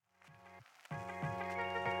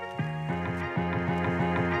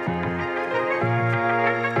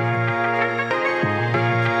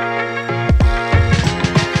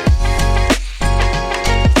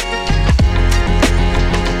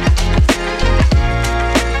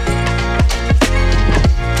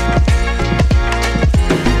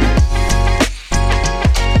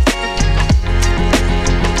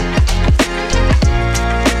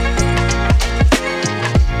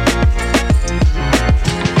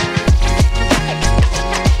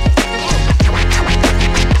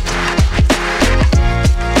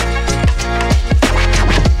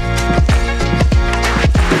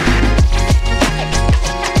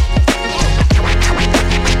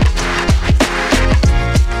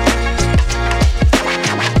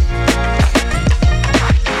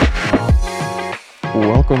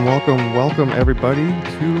welcome everybody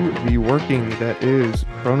to the working that is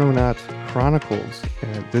Chrononaut Chronicles.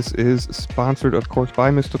 And this is sponsored, of course,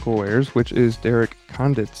 by Mystical Wares, which is Derek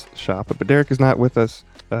Condit's shop. But Derek is not with us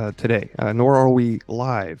today, nor are we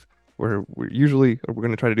live. We're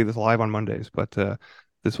going to try to do this live on Mondays, but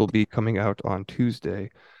this will be coming out on Tuesday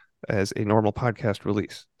as a normal podcast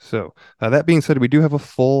release. So that being said, we do have a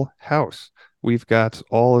full house. We've got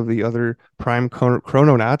all of the other prime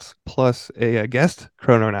chrononauts plus a guest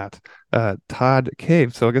chrononaut, Todd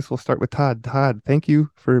Cave. So I guess we'll start with Todd. Todd, thank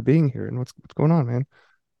you for being here. And what's going on, man?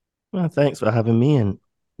 Well, thanks for having me. And,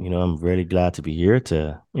 I'm really glad to be here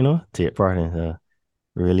to, take part in a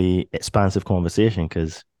really expansive conversation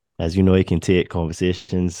because, as you know, you can take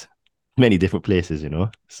conversations many different places.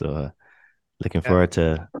 So, looking Yeah, forward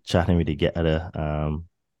to chatting with the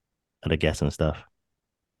other guests and stuff.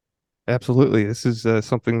 absolutely. This is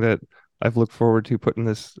something that I've looked forward to putting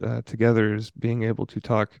this together, is being able to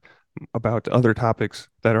talk about other topics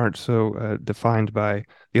that aren't so defined by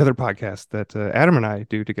the other podcast that Adam and I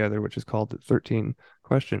do together, which is called 13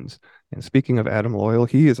 Questions. And speaking of Adam Loyal,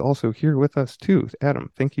 he is also here with us too.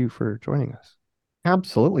 Adam, thank you for joining us.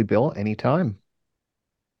 Absolutely, Bill. Anytime.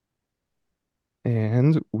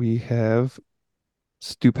 And we have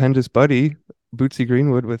stupendous buddy Bootsy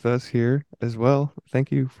Greenwood with us here as well.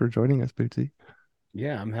 Thank you for joining us, Bootsy.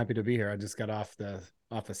 Yeah, I'm happy to be here. I just got off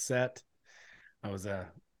a set. I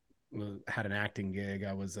had an acting gig.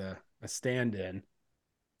 I was a stand-in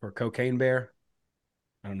for Cocaine Bear.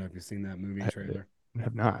 I don't know if you've seen that movie trailer. I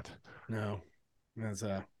have not. No, that's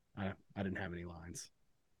I didn't have any lines.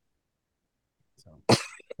 So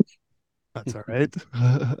That's all right. just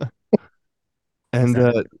And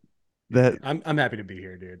happy that I'm happy to be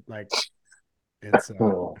here, dude. Like it's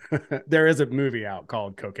there is a movie out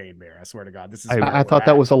called Cocaine Bear. I swear to God, this is where I we're thought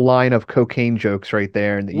that at. was a line of cocaine jokes right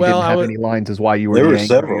there, and that you Well, didn't I have was any lines is why you were There the were angry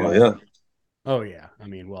several, guy. yeah. Oh yeah. I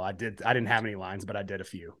mean, well, I didn't have any lines, but I did a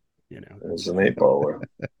few, you know. It was an eight baller.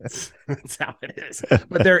 That's how it is.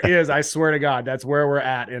 But there is, I swear to God, that's where we're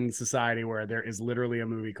at in society, where there is literally a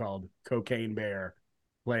movie called Cocaine Bear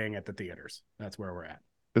playing at the theaters. That's where we're at.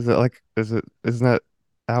 isn't that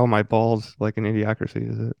Ow My Balls like an idiocracy,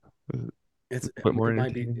 is it It's a bit more it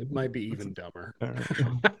might be even dumber. all right.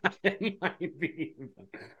 It might be even,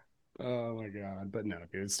 oh my God. But no,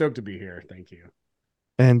 dude, stoked to be here. Thank you.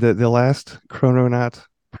 And the last Chrononaut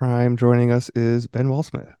Prime joining us is Ben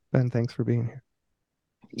Wallsmith. Ben, thanks for being here.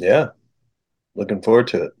 Yeah, looking forward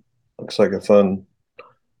to it. Looks like a fun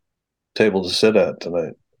table to sit at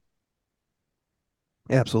tonight.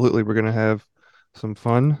 Yeah, absolutely. We're gonna have some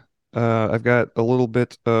fun. I've got a little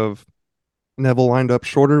bit of Neville lined up,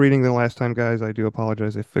 shorter reading than last time, guys. I do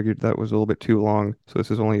apologize. I figured that was a little bit too long, so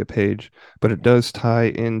this is only a page, but it does tie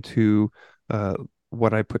into uh,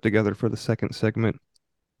 what I put together for the second segment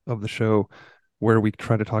of the show, where we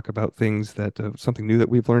try to talk about things that something new that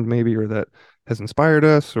we've learned, maybe, or that has inspired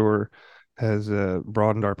us or has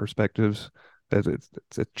broadened our perspectives. As it's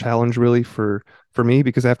a challenge, really, for me,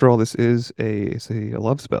 because after all, this is a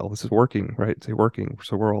love spell. This is working, right? It's a working.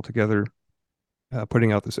 So we're all together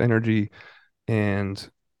putting out this energy, and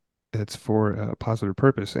it's for a positive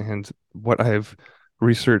purpose. And what I've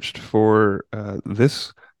researched for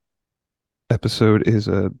this episode is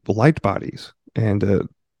light bodies, and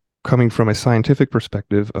coming from a scientific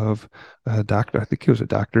perspective of a doctor. I think he was a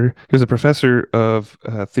doctor. He was a professor of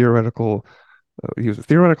theoretical. He was a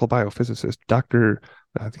theoretical biophysicist. Doctor.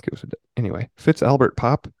 I think it was anyway. Fitz Albert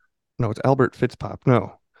Pop. No, it's Albert Fitz Pop.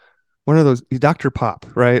 No, one of those. He's Doctor Pop,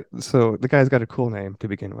 right? So the guy's got a cool name to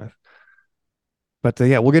begin with. But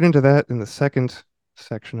yeah, we'll get into that in the second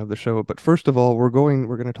section of the show. But first of all, we're going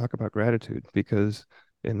to talk about gratitude, because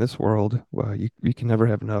in this world, well, you can never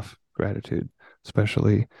have enough gratitude,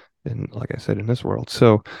 especially in, like I said, in this world.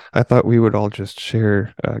 So I thought we would all just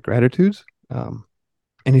share gratitudes,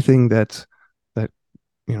 anything that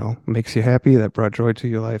makes you happy, that brought joy to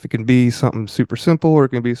your life. It can be something super simple, or it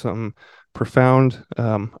can be something profound.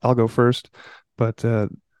 I'll go first, but the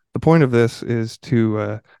point of this is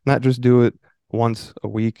to not just do it once a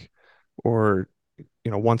week, or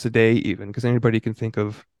once a day even, because anybody can think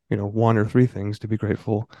of one or three things to be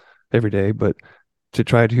grateful every day, but to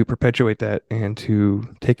try to perpetuate that and to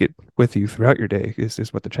take it with you throughout your day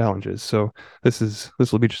is what the challenge is. So this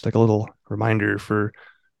will be just like a little reminder for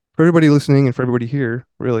everybody listening and for everybody here,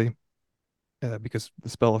 really, because the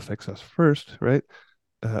spell affects us first, right?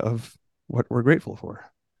 Of what we're grateful for.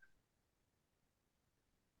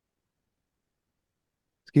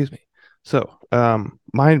 Excuse me. So,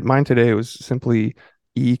 mine today was simply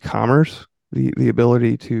e-commerce, the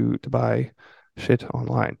ability to buy shit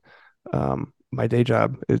online. My day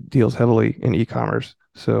job, it deals heavily in e-commerce,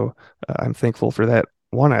 So I'm thankful for that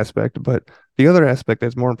one aspect. But the other aspect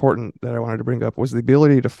that's more important that I wanted to bring up was the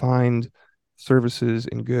ability to find services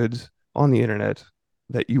and goods on the internet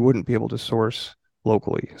that you wouldn't be able to source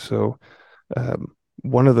locally. So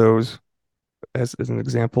one of those, as an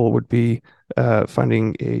example, would be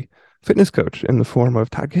finding a fitness coach in the form of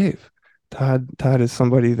Todd Cave. Todd is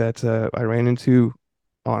somebody that I ran into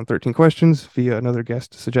on 13 Questions via another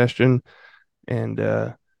guest suggestion, and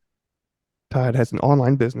Todd has an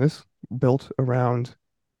online business built around.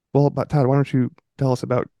 Well, but Todd, why don't you tell us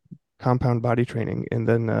about compound body training, and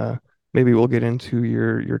then maybe we'll get into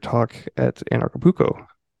your talk at Anarchapulco.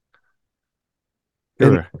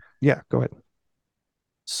 And Sure. yeah, go ahead.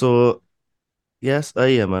 So, yes, I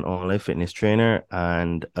am an online fitness trainer,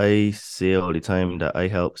 and I say all the time that I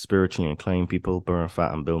help spiritually inclined people burn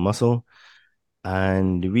fat and build muscle.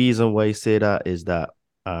 And the reason why I say that is that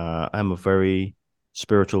I'm a very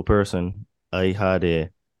spiritual person. I had a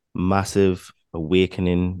massive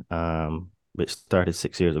awakening, which started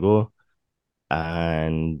 6 years ago.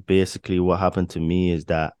 And basically, what happened to me is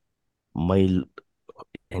that my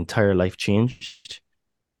entire life changed.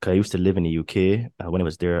 'Cause I used to live in the UK. When I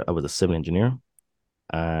was there, I was a civil engineer,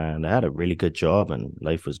 and I had a really good job, and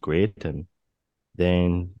life was great. And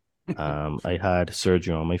then I had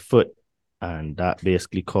surgery on my foot, and that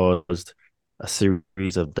basically caused a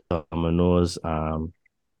series of dominoes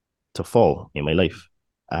to fall in my life.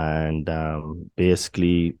 And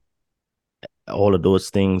basically, all of those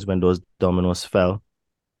things, when those dominoes fell,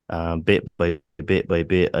 bit by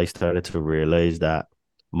bit, I started to realize that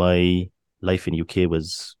my life in UK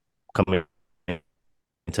was coming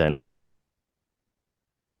into an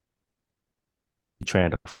trying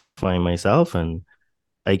to find myself. And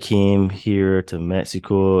I came here to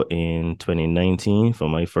Mexico in 2019 for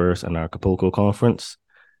my first Anarchapulco conference,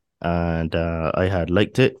 and I had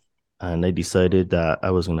liked it, and I decided that I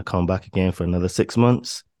was going to come back again for another 6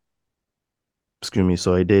 months. Excuse me.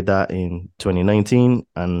 So I did that in 2019,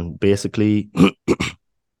 and basically,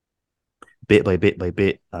 bit by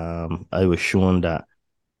bit, I was shown that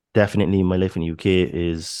definitely my life in the UK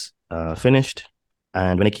is finished.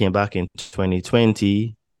 And when I came back in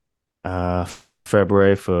 2020, uh,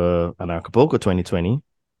 February for Anarchapulco 2020.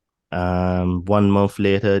 1 month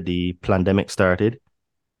later, the pandemic started,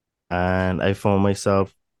 and I found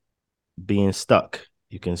myself being stuck,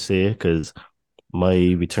 you can say, because my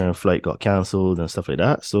return flight got canceled and stuff like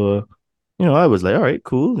that. So, I was like, all right,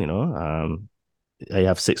 cool. I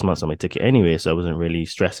have 6 months on my ticket anyway, so I wasn't really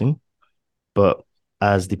stressing. But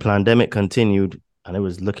as the pandemic continued and I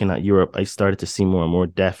was looking at Europe, I started to see more and more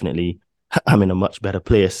definitely I'm in a much better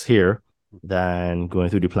place here than going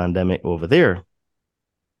through the pandemic over there.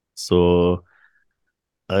 So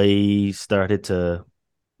I started to,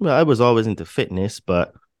 well, I was always into fitness,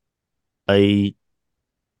 but I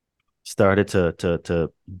started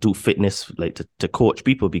to do fitness like to coach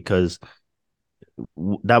people because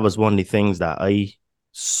that was one of the things that I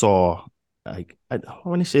saw. Like I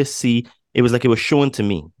want to say see, it was like it was shown to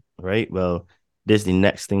me, right? Well, this is the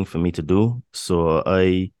next thing for me to do. So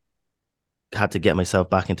I had to get myself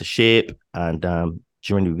back into shape, and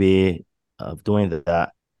during the way of doing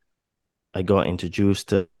that, I got introduced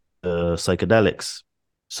to psychedelics.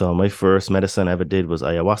 So my first medicine I ever did was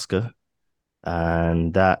ayahuasca,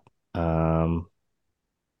 and that um,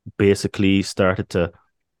 basically started to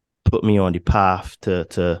put me on the path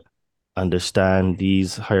to understand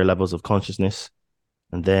these higher levels of consciousness.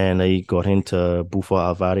 And then I got into Bufo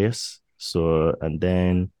Alvarius. So, and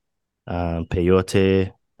then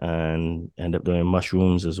peyote, and end up doing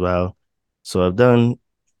mushrooms as well. So I've done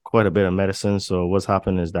quite a bit of medicine. So what's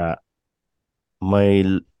happened is that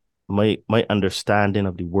my my understanding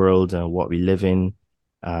of the world and what we live in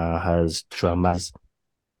has traumas.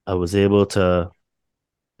 I was able to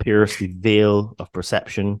pierce the veil of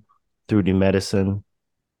perception through the medicine,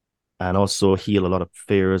 and also heal a lot of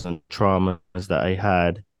fears and traumas that I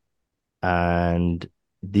had. And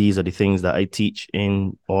these are the things that I teach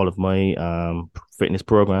in all of my fitness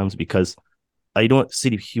programs, because I don't see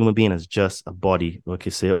the human being as just a body. Like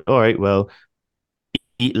you say, all right, well,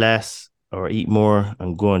 eat less or eat more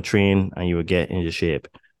and go and train, and you will get into shape.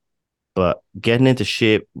 But getting into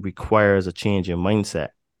shape requires a change in mindset.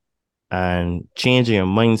 And changing your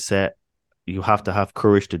mindset, you have to have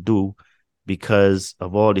courage to do, because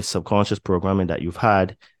of all the subconscious programming that you've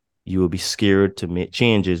had. You will be scared to make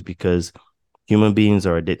changes because human beings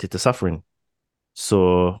are addicted to suffering.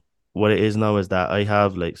 So what it is now is that I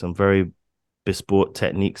have like some very bespoke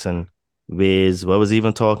techniques and ways. Well, I was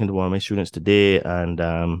even talking to one of my students today, and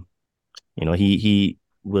he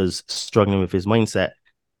was struggling with his mindset,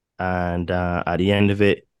 and at the end of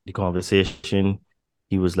it, the conversation,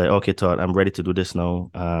 he was like, okay, Todd, I'm ready to do this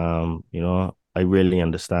now. I really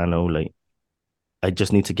understand now. Like, I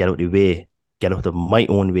just need to get out of the way, get out of my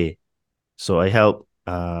own way. So I help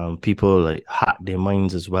people like hack their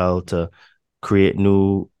minds as well to create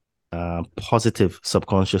new positive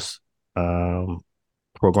subconscious um,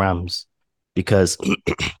 programs because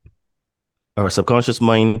our subconscious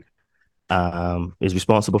mind is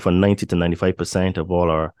responsible for 90 to 95% of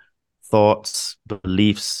all our thoughts,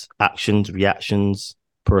 beliefs, actions, reactions,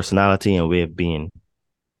 personality, and way of being.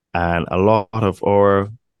 And a lot of our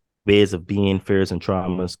ways of being, fears, and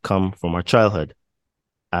traumas come from our childhood.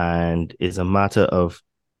 And it's a matter of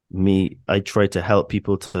me. I try to help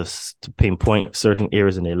people to pinpoint certain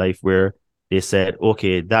areas in their life where they said,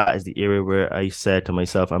 okay, that is the area where I said to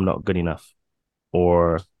myself, I'm not good enough.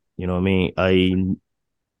 Or, you know what I mean?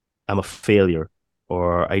 I'm a failure,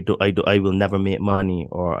 or I will never make money,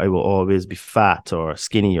 or I will always be fat or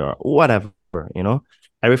skinny or whatever, you know.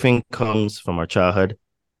 Everything comes from our childhood,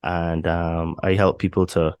 and I help people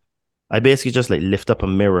to. I basically just like lift up a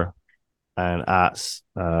mirror and ask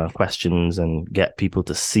questions and get people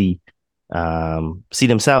to see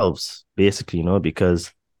themselves, basically, you know,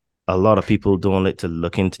 because a lot of people don't like to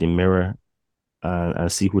look into the mirror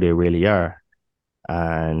and see who they really are,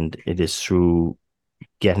 and it is through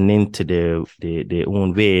getting into their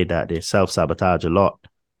own way that they self-sabotage a lot,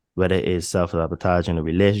 whether it is self-sabotage in a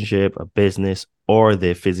relationship, a business, or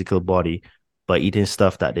their physical body by eating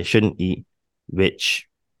stuff that they shouldn't eat, which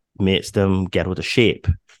makes them get out of shape,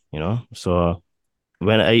 you know. So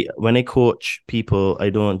when I coach people,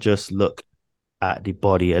 I don't just look at the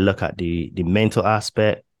body, I look at the mental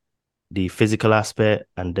aspect, the physical aspect,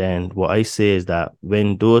 and then what I say is that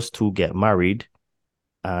when those two get married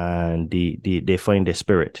and they find their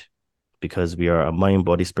spirit, because we are a mind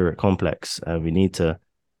body spirit complex and we need to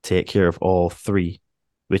take care of all three,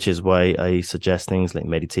 which is why I suggest things like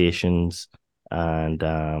meditations and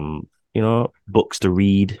books to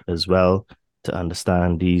read as well to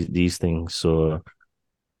understand these things. So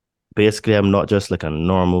basically, I'm not just like a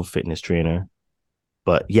normal fitness trainer,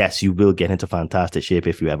 but yes, you will get into fantastic shape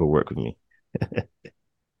if you ever work with me.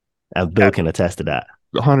 And Bill can attest to that.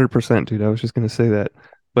 100%, dude. I was just going to say that.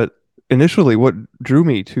 But initially, what drew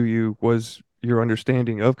me to you was your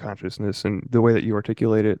understanding of consciousness and the way that you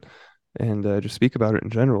articulate it and just speak about it in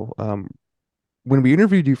general. When we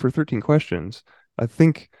interviewed you for 13 questions, I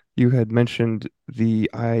think you had mentioned the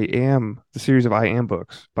series of I Am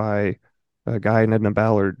books by Guy and Edna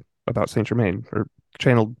Ballard about Saint Germain, or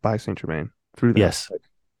channeled by Saint Germain through them. Yes,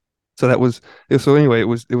 So that was so anyway, it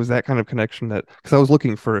was that kind of connection that because I was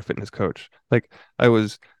looking for a fitness coach. Like I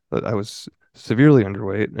was severely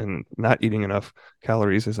underweight and not eating enough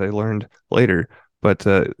calories as I learned later. But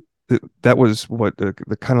that was what the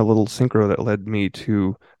kind of little synchro that led me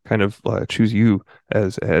to kind of choose you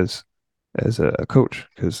as a coach,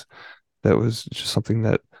 because that was just something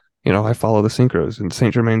that I follow the synchros, and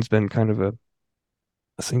Saint Germain's been kind of a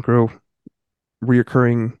synchro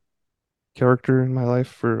reoccurring character in my life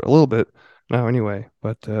for a little bit now anyway.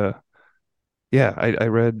 But yeah, I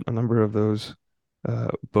read a number of those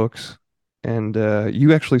books, and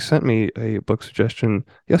you actually sent me a book suggestion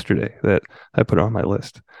yesterday that I put on my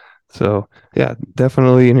list. So yeah,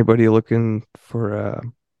 definitely anybody looking for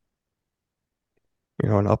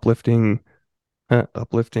an uplifting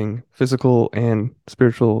physical and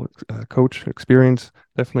spiritual coach experience,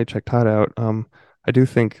 definitely check Todd out. I do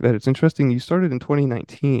think that it's interesting. You started in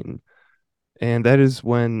 2019, and that is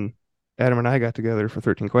when Adam and I got together for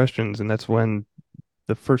 13 questions, and that's when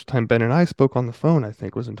the first time Ben and I spoke on the phone, I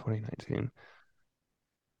think, was in 2019.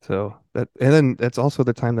 So and then that's also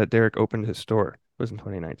the time that Derek opened his store, was in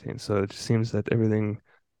 2019. So it just seems that everything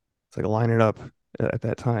it's like lining up at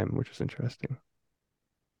that time, which is interesting.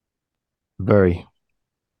 very.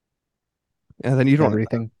 And then you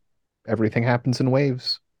don't Everything happens in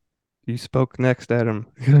waves. You spoke next, Adam.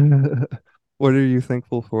 What are you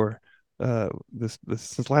thankful for? This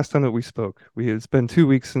since last time that we spoke, it's been 2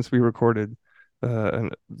 weeks since we recorded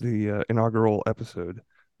the inaugural episode.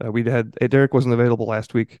 We had Derek wasn't available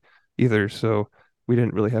last week either, so we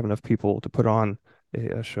didn't really have enough people to put on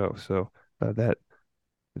a show. So that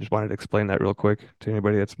I just wanted to explain that real quick to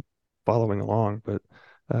anybody that's following along. But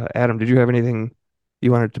Adam, did you have anything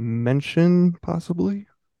you wanted to mention, possibly?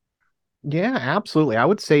 Yeah, absolutely. I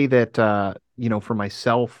would say that for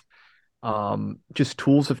myself, just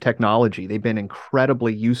tools of technology. They've been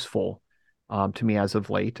incredibly useful to me as of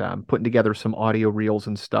late. I'm putting together some audio reels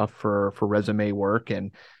and stuff for resume work,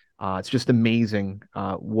 and it's just amazing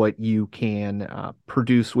what you can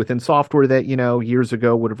produce within software that years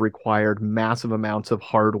ago would have required massive amounts of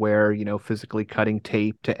hardware, physically cutting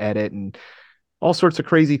tape to edit and all sorts of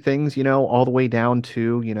crazy things, all the way down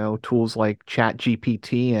to, tools like Chat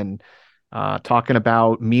GPT and talking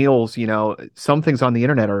about meals. Some things on the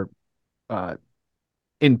internet are uh,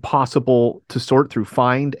 impossible to sort through.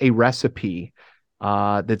 Find a recipe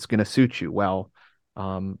that's going to suit you. Well,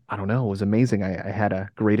 I don't know. It was amazing. I had a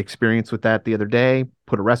great experience with that the other day.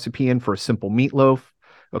 Put a recipe in for a simple meatloaf.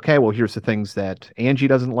 Okay, well, here's the things that Angie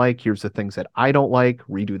doesn't like. Here's the things that I don't like.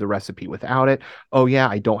 Redo the recipe without it. Oh, yeah,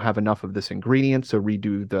 I don't have enough of this ingredient. So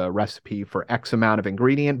redo the recipe for X amount of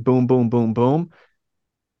ingredient. Boom, boom, boom, boom.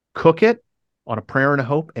 Cook it on a prayer and a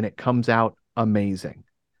hope, and it comes out amazing.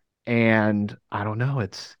 And I don't know,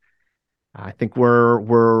 I think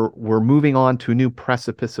we're moving on to a new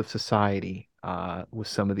precipice of society with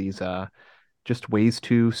some of these just ways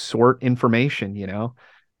to sort information.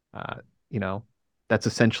 Uh, you know, that's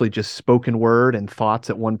essentially just spoken word and thoughts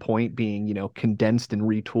at one point being condensed and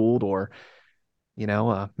retooled, or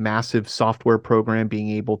a massive software program being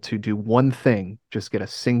able to do one thing, just get a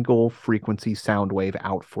single frequency sound wave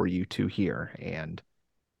out for you to hear. And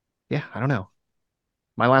yeah, I don't know.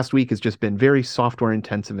 My last week has just been very software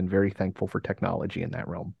intensive and very thankful for technology in that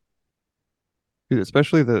realm. Dude,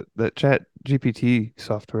 especially the Chat GPT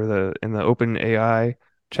software, the and the open AI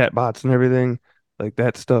chat bots and everything, like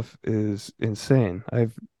that stuff is insane.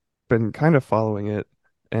 I've been kind of following it,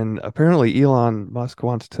 and apparently Elon Musk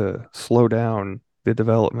wants to slow down the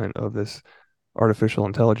development of this artificial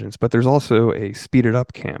intelligence, but there's also a speed it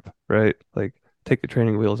up camp, right? Like take the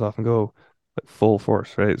training wheels off and go like full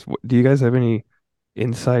force, right? Do you guys have any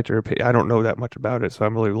insight or I don't know that much about it, so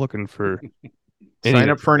I'm really looking for any Sign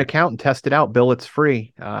up for an information. account and test it out. Bill, it's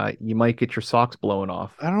free. You might get your socks blown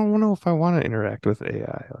off. I don't know if I want to interact with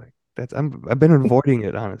AI. Like I've been avoiding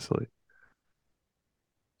it honestly.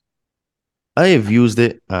 I have used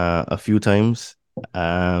it a few times.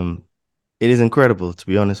 Um, it is incredible, to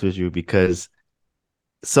be honest with you, because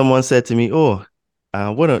someone said to me, "Oh,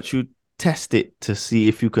 why don't you test it to see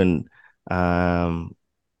if you can um,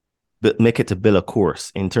 make it to build a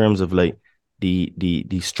course in terms of like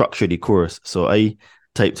the structure of the course." So I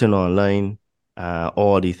typed in online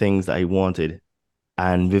all the things that I wanted,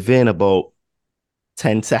 and within about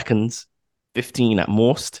 10 seconds, 15 at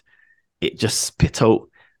most, it just spit out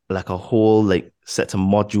like a whole like set of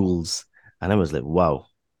modules, and I was like, "Wow."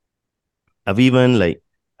 I've even like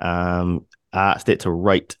asked it to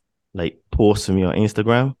write like posts for me on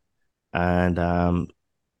Instagram, and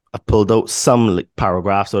I pulled out some like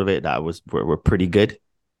paragraphs out of it that were pretty good.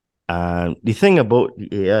 And the thing about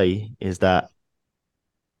the AI is that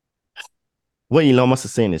what Elon Musk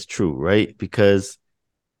is saying is true, right? Because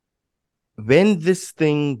when this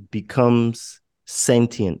thing becomes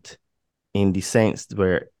sentient in the sense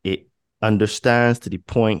where it understands to the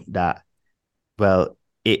point that, well,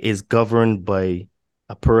 it is governed by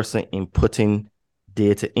a person inputting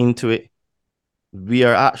data into it, we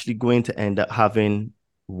are actually going to end up having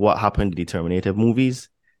what happened in the Terminator movies.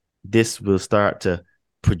 This will start to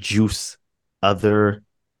produce other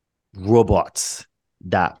robots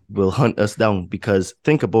that will hunt us down, because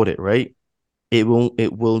think about it, right? It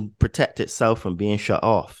will protect itself from being shut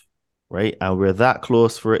off, right? And we're that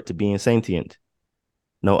close for it to being sentient.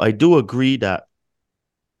 Now, I do agree that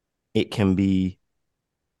it can be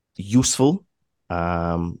useful,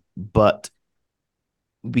 but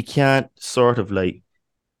we can't sort of like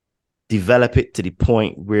develop it to the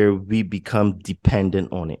point where we become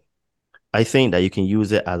dependent on it. I think that you can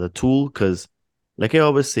use it as a tool because, like I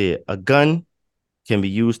always say, a gun can be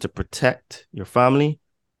used to protect your family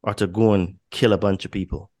or to go and kill a bunch of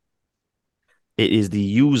people. It is the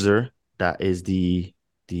user that is the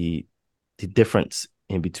the difference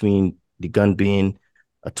in between the gun being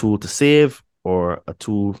a tool to save or a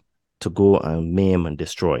tool to go and maim and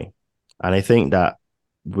destroy. And I think that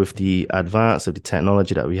with the advance of the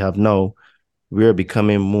technology that we have now, we're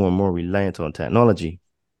becoming more and more reliant on technology.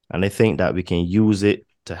 And I think that we can use it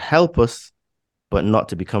to help us, but not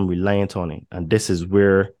to become reliant on it. And this is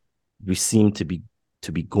where we seem to be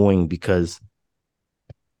going, because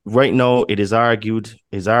right now it is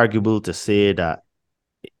arguable to say that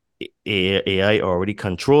AI already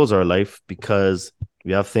controls our life, because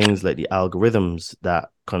we have things like the algorithms that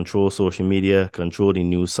control social media, control the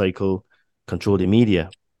news cycle, control the media.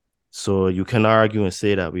 So you can argue and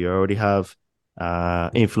say that we already have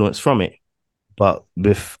influence from it. But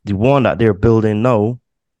with the one that they're building now,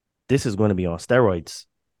 this is going to be on steroids.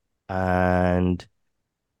 And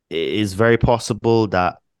it is very possible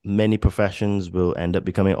that many professions will end up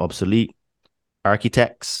becoming obsolete.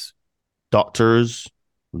 Architects, doctors,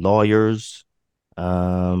 lawyers,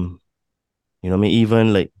 I mean,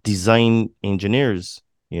 even like design engineers,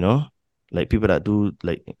 you know? like people that do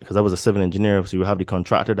like, because I was a civil engineer, so you have the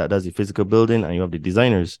contractor that does the physical building, and you have the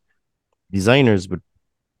designers. Designers would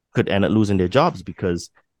could end up losing their jobs because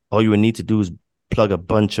all you would need to do is plug a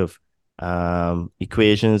bunch of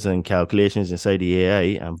equations and calculations inside the AI,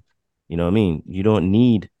 and you know what I mean. You don't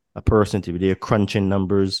need a person to be there crunching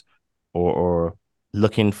numbers or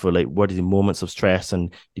looking for like what are the moments of stress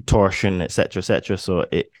and distortion, etc., etc. So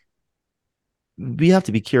we have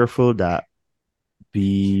to be careful that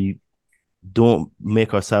we don't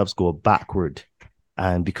make ourselves go backward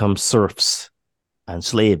and become serfs and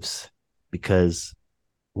slaves, because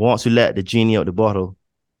once we let the genie out the bottle,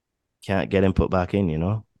 can't get him put back in, you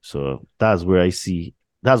know? So that's where I see,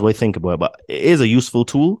 that's what I think about it. But it is a useful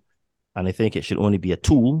tool, and I think it should only be a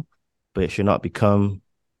tool, but it should not become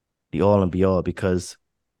the all and be all, because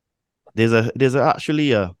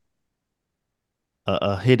actually a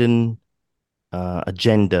hidden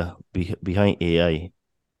agenda behind AI.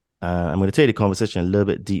 I'm going to take the conversation a little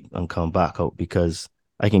bit deep and come back out, because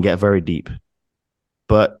I can get very deep.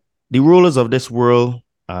 But the rulers of this world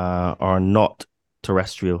are not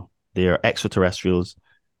terrestrial; they are extraterrestrials,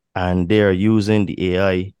 and they are using the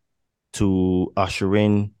AI to usher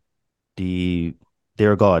in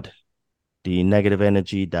their God, the negative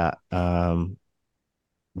energy that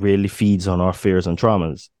really feeds on our fears and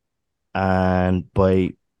traumas. And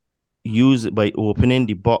by opening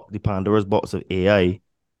the Pandora's box of AI,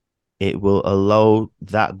 it will allow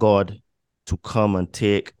that God to come and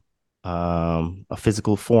take a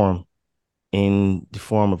physical form in the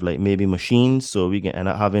form of like maybe machines, so we can end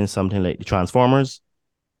up having something like the Transformers.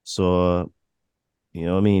 So you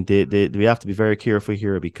know what I mean, we have to be very careful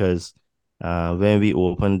here, because when we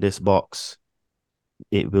open this box,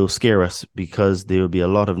 it will scare us, because there will be a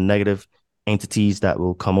lot of negative entities that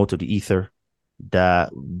will come out of the ether that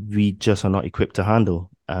we just are not equipped to handle.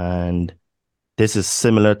 And this is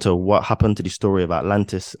similar to what happened to the story of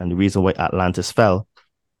Atlantis and the reason why Atlantis fell.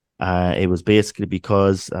 It was basically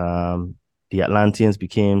because the Atlanteans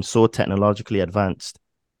became so technologically advanced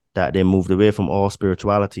that they moved away from all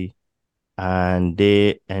spirituality, and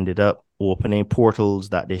they ended up opening portals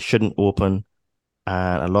that they shouldn't open.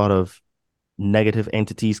 And a lot of negative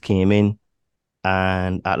entities came in,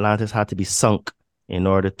 and Atlantis had to be sunk in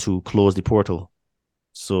order to close the portal.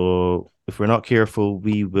 So if we're not careful,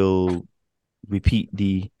 we will repeat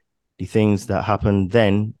the things that happened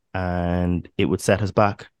then, and it would set us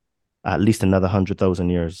back at least another 100,000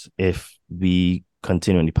 years if we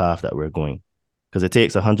continue on the path that we're going. Because it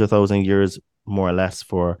takes 100,000 years more or less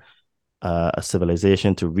for a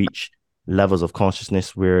civilization to reach levels of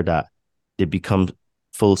consciousness where that they become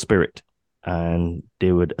full spirit and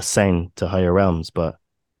they would ascend to higher realms. But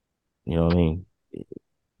you know what I mean,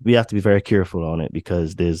 we have to be very careful on it,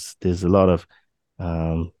 because there's a lot of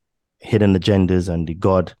um, hidden agendas, and the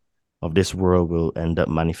god of this world will end up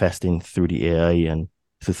manifesting through the AI and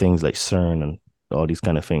through things like CERN and all these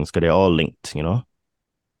kind of things, because they're all linked, you know.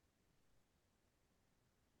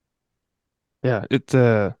 Yeah, it's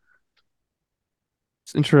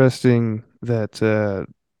interesting that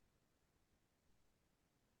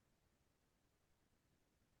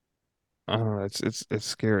I don't know, it's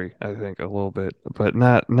scary, I think, a little bit, but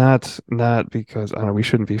not because I don't know, we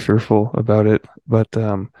shouldn't be fearful about it, but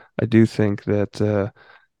I do think that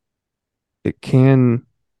it can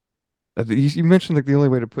you mentioned like the only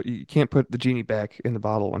way to put you can't put the genie back in the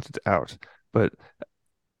bottle once it's out. But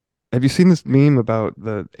have you seen this meme about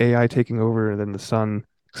the AI taking over and then the sun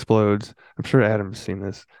explodes? I'm sure Adam's seen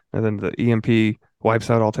this. And then the EMP wipes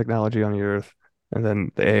out all technology on the Earth, and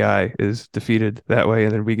then the AI is defeated that way,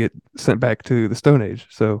 and then we get sent back to the Stone Age.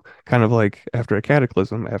 So kind of like after a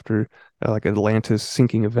cataclysm, after like an Atlantis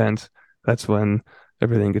sinking event, that's when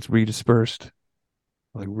everything gets redispersed,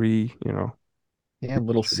 like Yeah,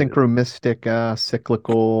 little redistributed. synchromistic,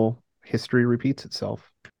 cyclical history repeats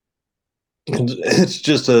itself. It's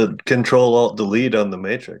just a control alt delete on the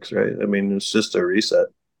matrix, right? I mean, it's just a reset.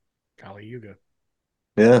 Kali Yuga.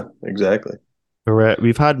 Yeah, exactly. Correct.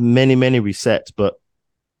 We've had many resets, but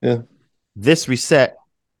Yeah. this reset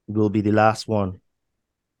will be the last one,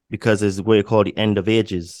 because it's what you call the end of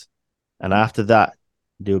ages. And after that,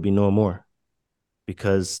 there will be no more.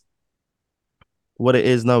 Because what it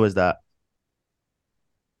is now is that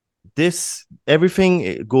this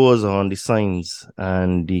everything goes on the signs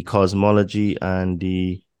and the cosmology, and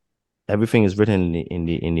the everything is written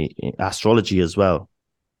in astrology as well.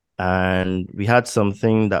 And we had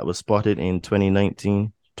something that was spotted in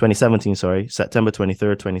 2017, sorry, September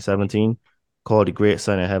 23rd, 2017, called the Great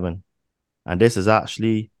Sign of Heaven. And this is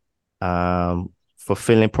actually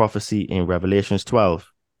fulfilling prophecy in Revelations 12.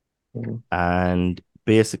 Mhm. And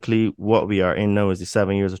basically what we are in now is the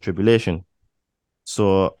 7 years of tribulation.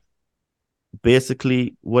 So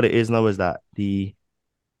basically, what it is now is that the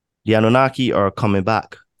Anunnaki are coming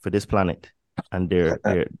back for this planet, and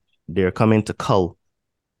they're coming to cull.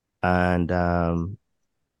 And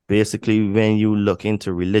basically, when you look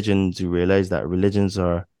into religions, you realize that religions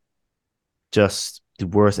are just the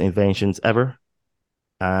worst inventions ever.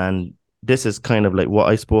 And this is kind of like what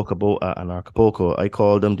I spoke about at Anarchapulco. I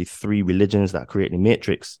call them the three religions that create the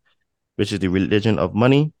matrix, which is the religion of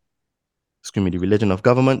money, excuse me, the religion of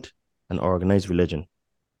government, and organized religion.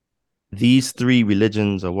 These three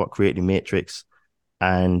religions are what create the matrix.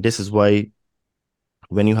 And this is why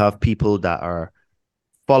when you have people that are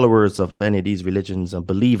followers of any of these religions and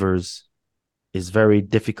believers, it's very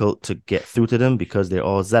difficult to get through to them because they're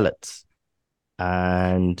all zealots.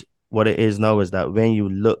 And what it is now is that when you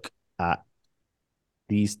look at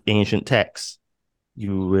these ancient texts,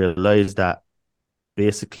 you realize that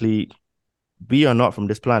basically we are not from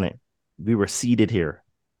this planet. We were seeded here.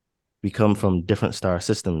 We come from different star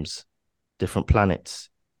systems, different planets.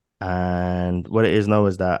 And what it is now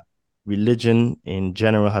is that religion in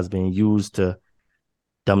general has been used to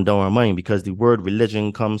dumb down our mind, because the word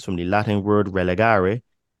religion comes from the Latin word relegare,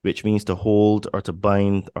 which means to hold or to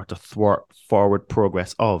bind or to thwart forward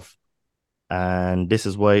progress of. And this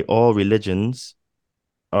is why all religions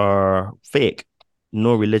are fake.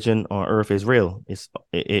 No religion on earth is real.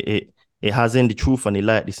 It has in the truth and the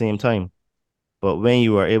lie at the same time. But when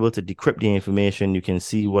you are able to decrypt the information, you can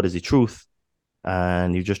see what is the truth,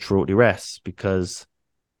 and you just throw out the rest, because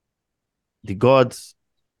the gods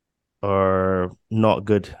are not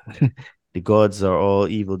good. The gods are all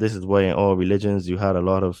evil. This is why in all religions you had a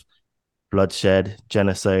lot of bloodshed,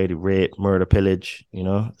 genocide, rape, murder, pillage, you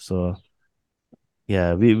know. So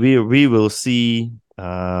yeah, we will see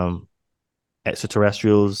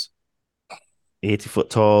extraterrestrials 80 foot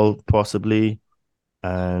tall, possibly,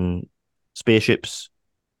 and spaceships.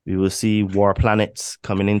 We will see war planets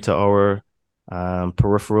coming into our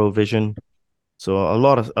peripheral vision. So a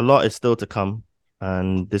lot is still to come.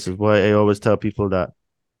 And this is why I always tell people that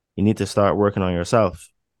you need to start working on yourself.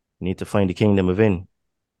 You need to find the kingdom within,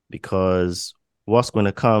 because what's going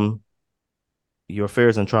to come, your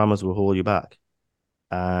fears and traumas will hold you back.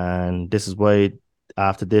 And this is why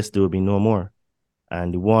after this, there will be no more.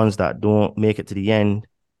 And the ones that don't make it to the end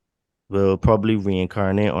will probably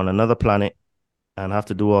reincarnate on another planet and have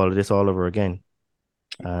to do all of this all over again.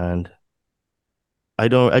 And I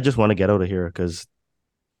just want to get out of here, because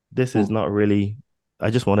this is not really, I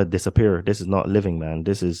just want to disappear. This is not living, man.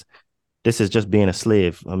 This is just being a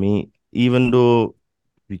slave. I mean, even though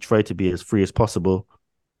we try to be as free as possible,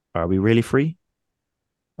 are we really free?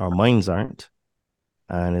 Our minds aren't.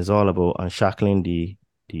 And it's all about unshackling the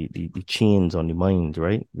chains on the mind,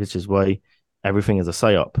 right? Which is why everything is a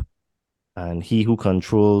psyop. And he who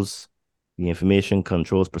controls the information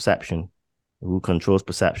controls perception. Who controls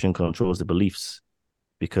perception controls the beliefs.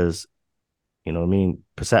 Because, you know what I mean,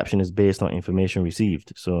 perception is based on information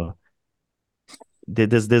received. So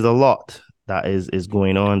there's a lot that is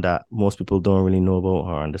going on that most people don't really know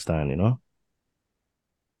about or understand, you know?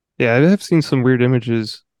 Yeah, I have seen some weird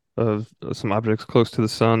images of some objects close to the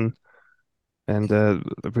sun, and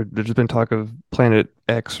there's been talk of Planet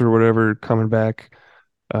X or whatever coming back.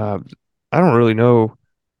 Uh, I don't really know.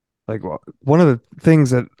 Like one of the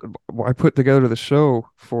things that I put together the show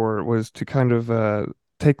for was to kind of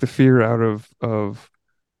take the fear out of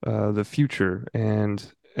the future, and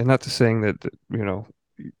not to saying that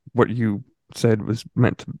what you said was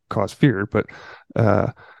meant to cause fear, but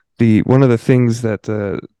uh, the one of the things that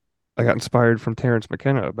I got inspired from Terrence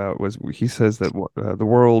McKenna about was he says that the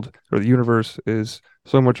world or the universe is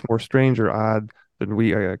so much more strange or odd than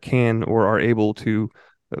we can or are able to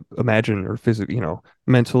imagine or physically,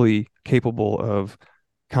 mentally capable of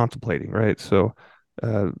contemplating, right? So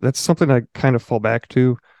that's something I kind of fall back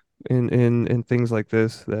to in things like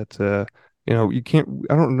this that you can't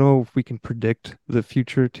I don't know if we can predict the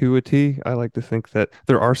future to a T. I like to think that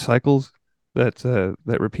there are cycles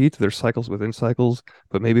that repeat. There's cycles within cycles,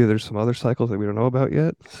 but maybe there's some other cycles that we don't know about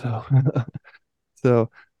yet. So so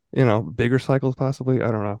bigger cycles possibly.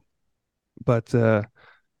 I don't know. But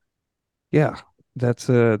yeah, that's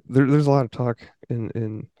there's a lot of talk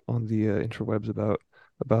in on the interwebs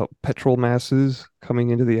about petrol masses coming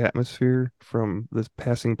into the atmosphere from this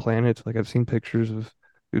passing planet. Like I've seen pictures of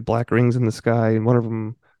the black rings in the sky, and one of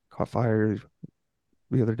them caught fire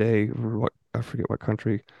the other day. Or what I forget what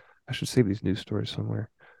country. I should save these news stories somewhere.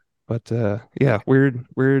 But yeah,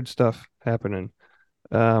 weird stuff happening.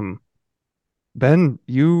 Um, Ben,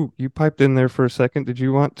 you piped in there for a second. Did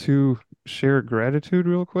you want to share gratitude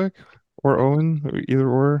real quick? or Owen, or either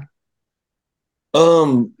or.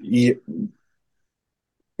 Yeah,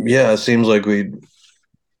 yeah, it seems like we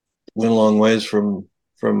went a long ways from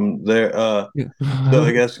there. Yeah. So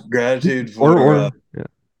I guess gratitude for or yeah.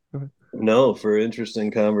 Go ahead. no, for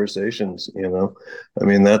interesting conversations, you know. I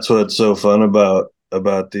mean, that's what's so fun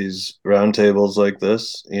about these roundtables like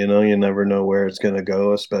this. You know, you never know where it's going to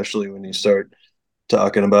go, especially when you start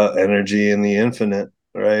talking about energy and the infinite,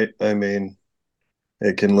 right? I mean,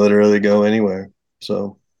 it can literally go anywhere.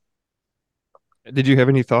 So, Did you have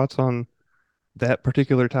any thoughts on that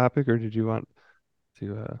particular topic, or did you want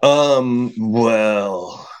to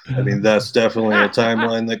well, I mean, that's definitely a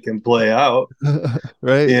timeline that can play out,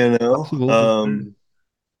 right? you know. Possible for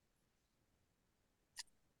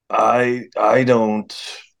sure. I don't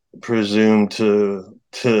presume to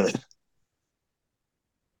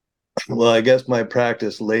well, I guess my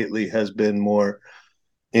practice lately has been more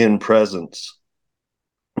in presence.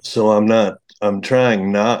 So I'm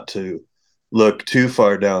trying not to look too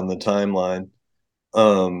far down the timeline.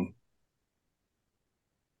 Um,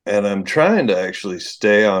 and I'm trying to actually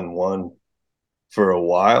stay on one for a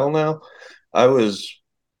while now. I was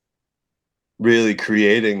really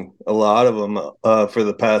creating a lot of them for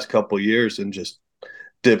the past couple years and just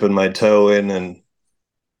dipping my toe in and,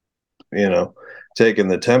 you know, taking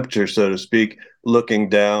the temperature, so to speak, looking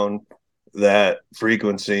down that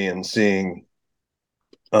frequency and seeing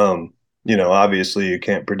Um, you know, obviously you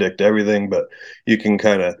can't predict everything, but you can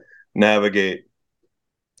kind of navigate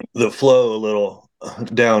the flow a little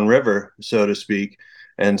downriver, so to speak,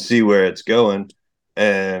 and see where it's going.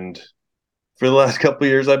 And for the last couple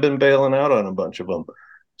of years, I've been bailing out on a bunch of them.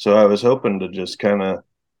 So I was hoping to just kind of,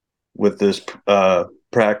 with this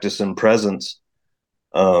practice and presence,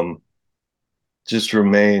 um, just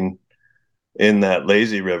remain in that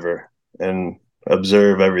lazy river and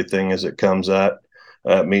observe everything as it comes at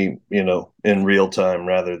me, you know, in real time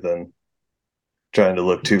rather than trying to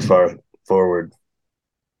look too far forward.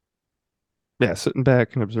 Yeah, sitting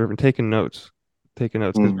back and observing, taking notes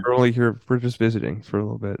because Mm. we're only here. We're just visiting for a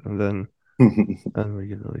little bit, and we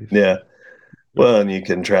get to leave. Yeah. Yeah. Well, and you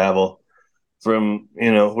can travel from,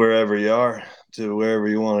 you know, wherever you are to wherever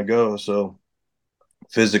you want to go. So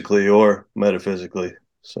physically or metaphysically.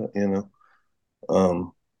 So, you know,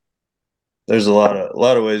 um, there's a lot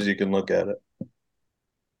of ways you can look at it.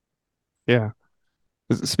 Yeah.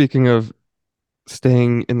 Speaking of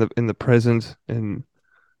staying in the present and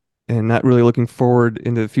not really looking forward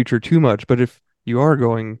into the future too much. But if you are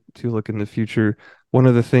going to look in the future, one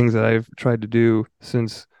of the things that I've tried to do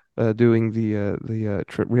since doing the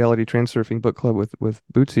tr reality transurfing book club with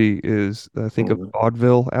Bootsy is think of Mm-hmm.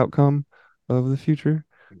 vaudeville outcome of the future,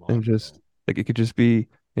 and just Vaudeville. like it could just be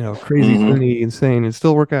crazy, Mm-hmm. funny, insane, and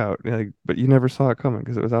still work out. Like, but you never saw it coming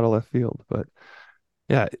because it was out of left field. But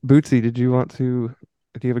yeah, Bootsy, did you want to?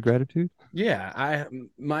 Do you have a gratitude? Yeah, I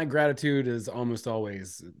my gratitude is almost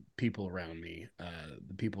always people around me,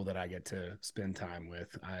 the people that I get to spend time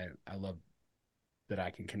with. I love that I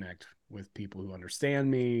can connect with people who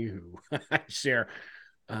understand me, who I share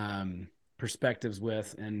um, perspectives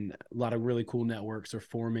with, and a lot of really cool networks are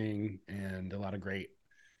forming, and a lot of great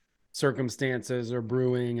circumstances are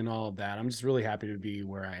brewing, and all of that. I'm just really happy to be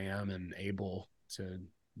where I am and able to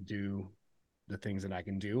do the things that I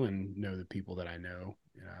can do and know the people that I know.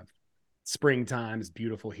 You know, springtime is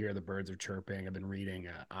beautiful here. The birds are chirping. I've been reading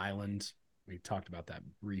Island. We talked about that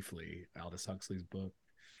briefly, Aldous Huxley's book.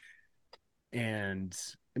 And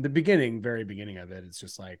in the beginning, very beginning of it, it's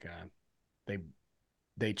just like they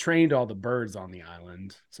they trained all the birds on the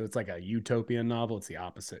island. So it's like a utopian novel. It's the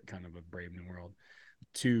opposite kind of a Brave New World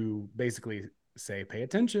to basically say, pay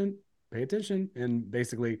attention, and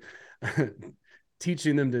basically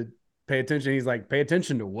teaching them to pay attention. He's like, pay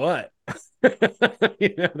attention to what?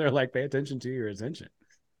 You know, they're like, pay attention to your attention.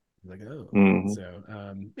 Like, oh. Mm-hmm.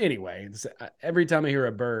 So anyway, every time I hear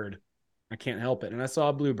a bird, I can't help it. And I saw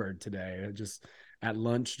a bluebird today. It just at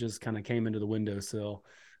lunch just kind of came into the windowsill.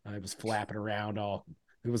 It was flapping around all.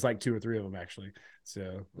 It was like two or three of them actually.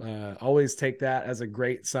 So always take that as a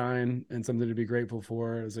great sign and something to be grateful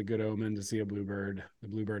for, as a good omen to see a bluebird, the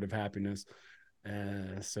bluebird of happiness.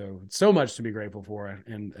 So much to be grateful for,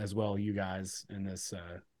 and as well you guys in this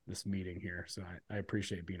meeting here. So I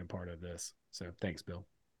appreciate being a part of this. So thanks, Bill.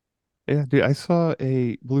 Yeah, dude, I saw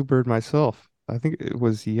a bluebird myself. I think it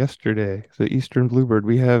was yesterday. The eastern bluebird.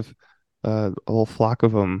 We have a whole flock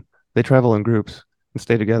of them. They travel in groups and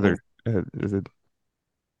stay together.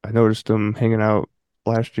 I noticed them hanging out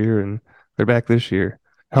last year, and they're back this year.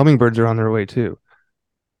 Hummingbirds are on their way too.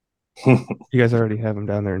 You guys already have them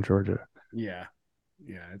down there in Georgia. Yeah,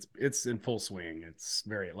 yeah, it's in full swing. It's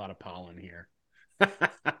very a lot of pollen here.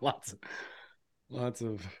 lots, lots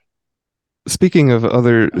of. Speaking of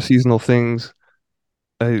other Uh, seasonal things,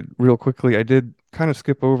 I real quickly, I did kind of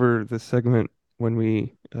skip over this segment when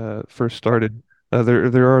we first started.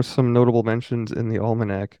 There are some notable mentions in the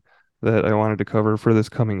almanac that I wanted to cover for this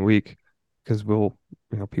coming week because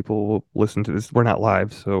people will listen to this. We're not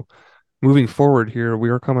live, so moving forward here, we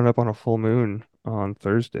are coming up on a full moon on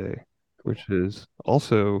Thursday, which is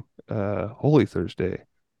also Holy Thursday,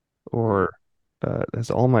 Ooh, or as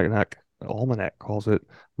Almanac calls it,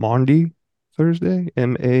 Maundy Thursday,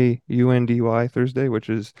 Maundy Thursday, which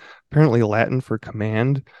is apparently Latin for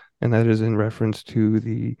command, and that is in reference to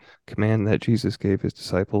the command that Jesus gave his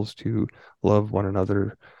disciples to love one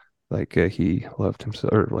another like he loved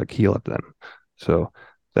himself, or like he loved them. So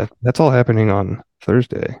that's all happening on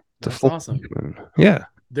Thursday. It's a that's full awesome. moon. Yeah.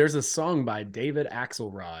 There's a song by David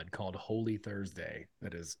Axelrod called Holy Thursday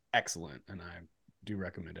that is excellent, and I do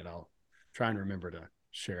recommend it. I'll try and remember to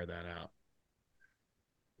share that out.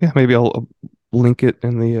 Yeah, maybe I'll link it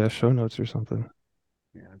in the show notes or something.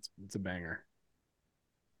 Yeah, it's a banger.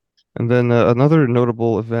 And then another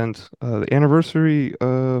notable event, the anniversary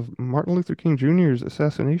of Martin Luther King Jr.'s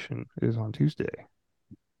assassination is on Tuesday,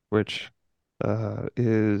 which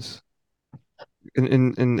is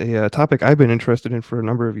in a topic I've been interested in for a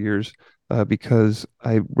number of years because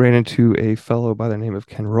I ran into a fellow by the name of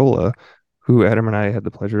Ken Rolla, who Adam and I had the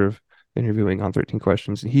pleasure of interviewing on 13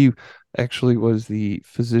 Questions. And he actually was the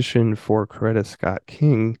physician for Coretta Scott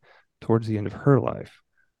King towards the end of her life.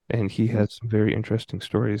 And he has some very interesting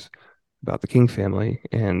stories about the King family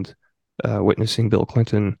and witnessing Bill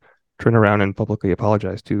Clinton turn around and publicly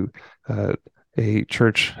apologize to uh, a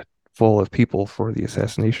church full of people for the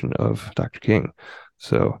assassination of Dr. King.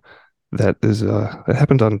 So that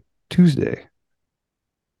happened on Tuesday.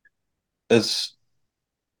 It's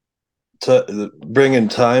bringing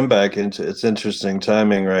time back into it's interesting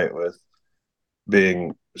timing, right? With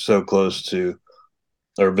being so close to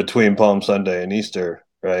or between Palm Sunday and Easter,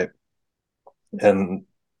 right? And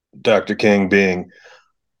Dr. King being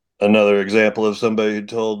another example of somebody who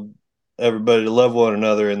told everybody to love one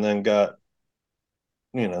another and then got,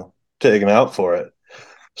 taken out for it.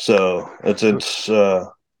 So it's I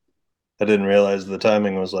didn't realize the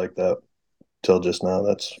timing was like that till just now.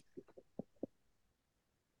 That's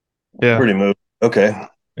Yeah, pretty moving. Okay.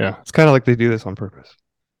 yeah. It's kind of like they do this on purpose.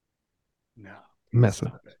 No, Mess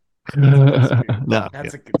with stop it. That's a it. conspiracy. No, yeah,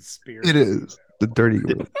 That's a it conspiracy. is the dirty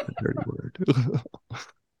word. The dirty word.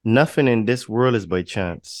 Nothing in this world is by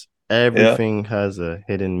chance. Yeah. Everything has a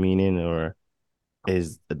hidden meaning or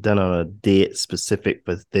is done on a date specific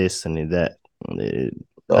with this and that. It,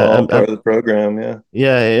 All I'm part of the program. Yeah.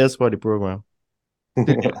 yeah, it is part of the program.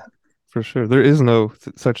 Yeah, for sure. There is no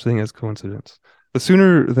such thing as coincidence. The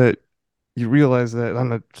sooner that you realize that, I'm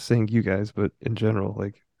not saying you guys, but in general,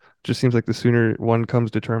 like, just seems like the sooner one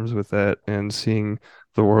comes to terms with that and seeing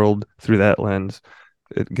the world through that lens,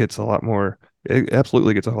 it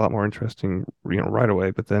absolutely gets a lot more interesting, right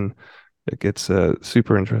away. But then it gets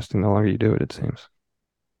super interesting the longer you do it, it seems.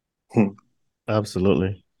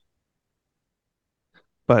 Absolutely.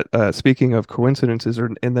 But speaking of coincidences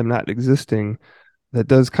and them not existing, that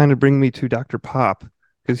does kind of bring me to Dr. Pop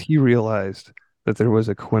because he realized that there was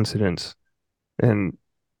a coincidence and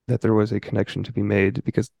that there was a connection to be made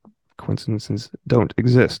because coincidences don't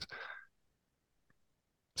exist.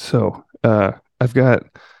 So I've got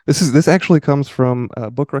this actually comes from a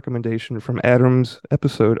book recommendation from Adam's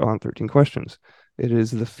episode on 13 Questions. It is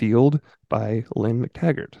The Field by Lynn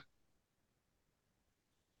McTaggart.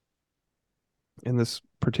 In this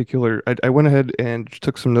particular, I went ahead and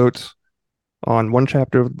took some notes on one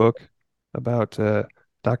chapter of the book about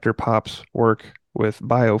Dr. Pop's work with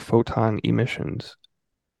biophoton emissions.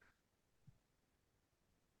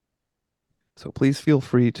 So please feel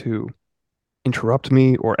free to interrupt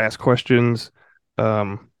me or ask questions,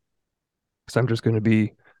 because I'm just going to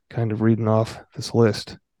be kind of reading off this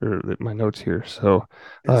list or my notes here. So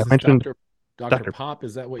I This is mentioned Dr. Dr. Pop.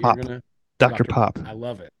 Is that what you're Pop, gonna Dr. Dr. Pop, I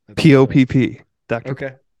love it. That's good. Popp, Dr.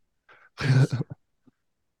 Okay. Nice.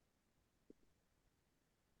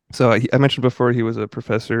 So I mentioned before he was a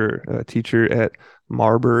professor, teacher at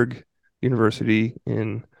Marburg University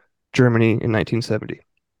in Germany in 1970.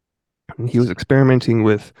 And he was experimenting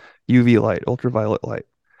with UV light, ultraviolet light,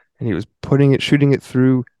 and he was shooting it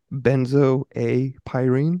through benzo A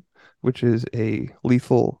pyrene, which is a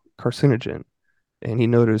lethal carcinogen. And he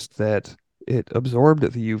noticed that it absorbed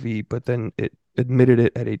the UV, but then it emitted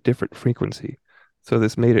it at a different frequency. So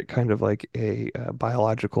this made it kind of like a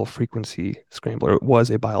biological frequency scrambler. It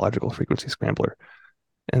was a biological frequency scrambler.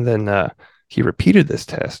 And then he repeated this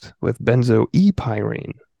test with benzo E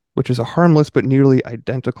pyrene, which is a harmless but nearly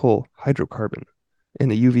identical hydrocarbon,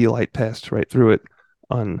 and the UV light passed right through it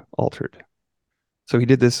unaltered. So he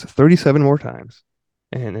did this 37 more times,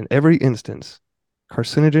 and in every instance,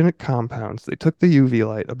 carcinogenic compounds, they took the UV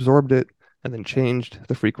light, absorbed it, and then changed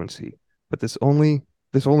the frequency. But this only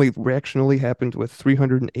reactionally happened with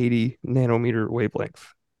 380 nanometer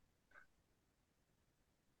wavelength.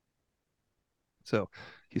 So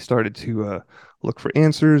he started to look for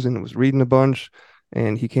answers and was reading a bunch,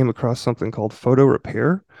 and he came across something called photo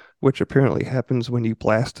repair, which apparently happens when you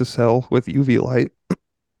blast a cell with UV light.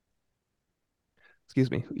 Excuse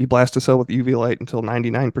me. You blast a cell with UV light until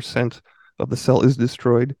 99% of the cell is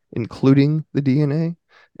destroyed, including the DNA,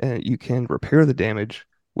 and you can repair the damage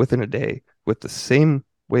within a day with the same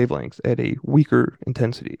wavelength at a weaker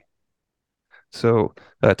intensity. So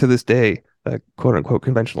to this day, quote unquote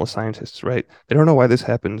conventional scientists, right? They don't know why this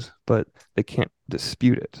happens, but they can't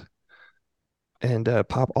dispute it. And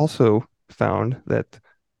Pop also found that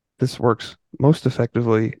this works most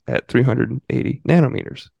effectively at 380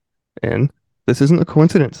 nanometers. And this isn't a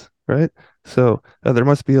coincidence, right? So there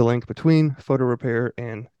must be a link between photo repair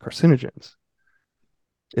and carcinogens.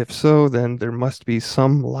 If so, then there must be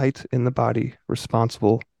some light in the body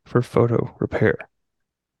responsible for photo repair.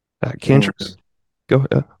 Mhm. Cancerous, go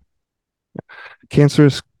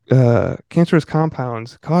cancerous cancerous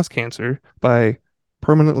compounds cause cancer by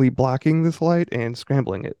permanently blocking this light and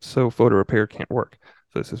scrambling it, so photo repair can't work.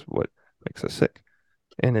 So this is what makes us sick.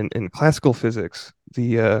 And in classical physics,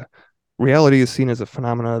 the reality is seen as a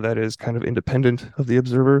phenomena that is kind of independent of the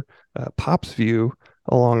observer. Pop's view,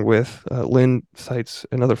 along with Lynn cites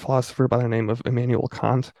another philosopher by the name of Immanuel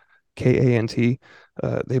Kant, Kant.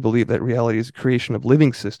 They believe that reality is a creation of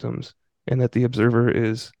living systems and that the observer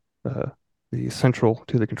is uh, the central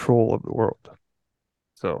to the control of the world.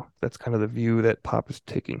 So that's kind of the view that Pop is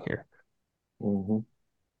taking here. Mhm.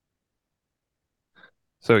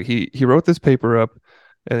 So he wrote this paper up,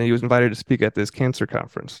 and he was invited to speak at this cancer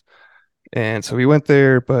conference. And so he went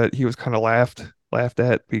there, but he was kind of laughed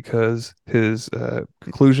at because his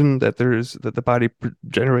conclusion that the body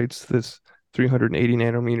generates this 380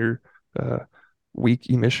 nanometer uh, weak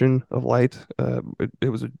emission of light.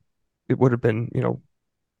 It would have been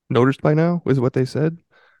noticed by now, is what they said.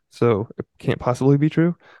 So it can't possibly be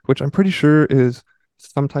true, which I'm pretty sure is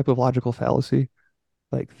some type of logical fallacy,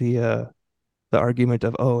 like the argument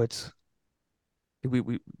of, oh, it's we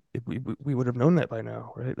we we would have known that by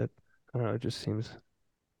now, right? That, I don't know, it just seems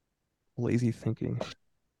lazy thinking.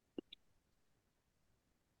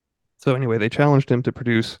 So anyway, they challenged him to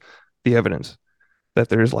produce the evidence that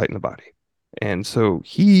there is light in the body. And so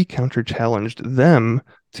he counter challenged them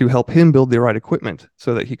to help him build the right equipment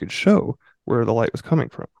so that he could show where the light was coming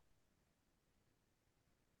from.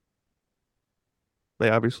 They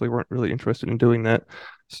obviously weren't really interested in doing that.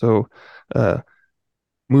 So, uh,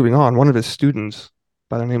 moving on, one of his students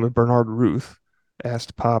by the name of Bernard Ruth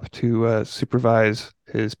asked Pop to supervise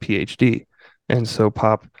his PhD. And so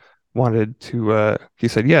Pop wanted to, he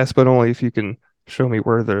said, yes, but only if you can show me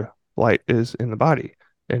where the light is in the body.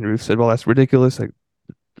 And Ruth said, well, that's ridiculous. Like,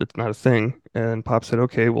 it's not a thing. And Pop said,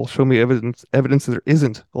 okay, well, show me evidence that there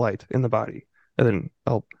isn't light in the body, and then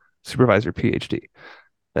I'll supervise your PhD.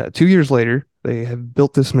 2 years later, they have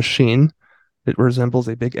built this machine. It resembles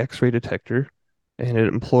a big X-ray detector, and it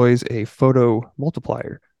employs a photo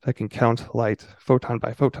multiplier that can count light photon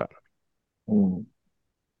by photon. Mhm.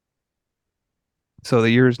 So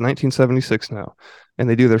the year is 1976 now, and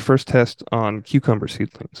they do their first test on cucumber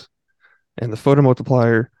seedlings. And the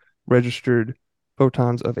photomultiplier registered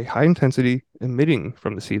photons of a high intensity emitting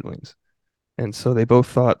from the seedlings. And so they both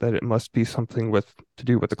thought that it must be something with to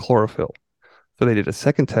do with the chlorophyll. So they did a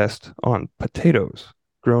second test on potatoes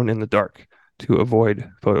grown in the dark to avoid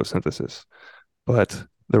photosynthesis. But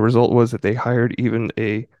the result was that they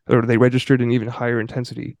registered an even higher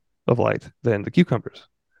intensity of light than the cucumbers.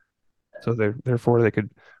 So therefore they could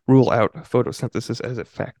rule out photosynthesis as a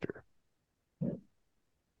factor.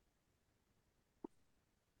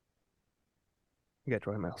 I got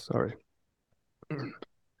dry mouth, sorry.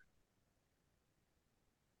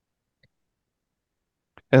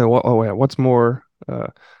 And what's more,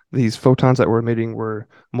 these photons that were emitting were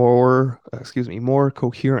more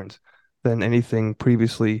coherent than anything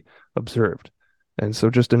previously observed. And so,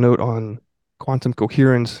 just a note on quantum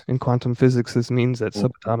coherence in quantum physics, this means that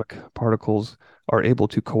subatomic particles are able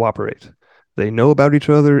to cooperate. They know about each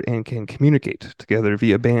other and can communicate together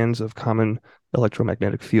via bands of common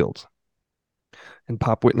electromagnetic fields. And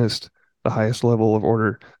Pop witnessed the highest level of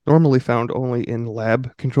order normally found only in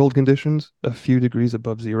lab controlled conditions, a few degrees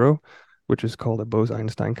above zero, which is called a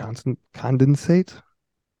Bose-Einstein constant condensate.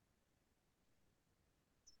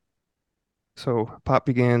 So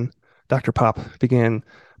Dr. Pop began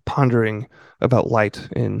pondering about light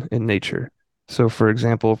in nature. So, for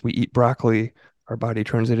example, if we eat broccoli, our body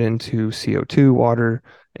turns it into CO2, water,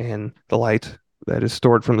 and the light that is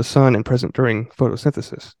stored from the sun and present during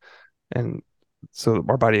photosynthesis. And so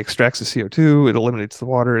our body extracts the CO2, it eliminates the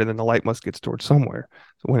water, and then the light must get stored somewhere.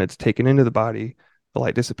 So when it's taken into the body, the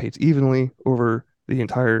light dissipates evenly over the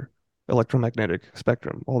entire electromagnetic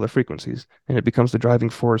spectrum, all the frequencies, and it becomes the driving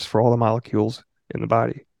force for all the molecules in the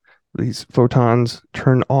body. These photons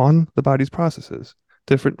turn on the body's processes.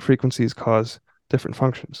 Different frequencies cause different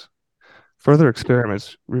functions. Further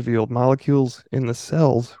experiments revealed molecules in the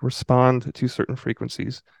cells respond to certain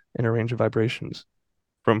frequencies in a range of vibrations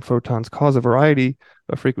from photons cause a variety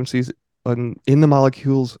of frequencies in the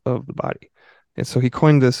molecules of the body. And so he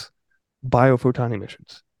coined this biophoton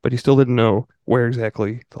emissions, but he still didn't know where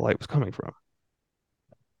exactly the light was coming from.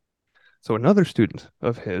 So another student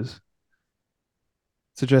of his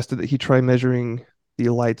suggested that he try measuring the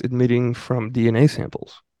light emitting from DNA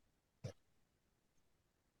samples.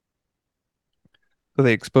 So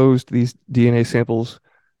they exposed these DNA samples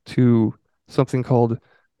to something called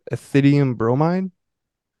ethidium bromide,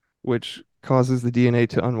 which causes the DNA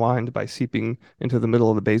to unwind by seeping into the middle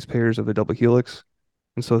of the base pairs of the double helix.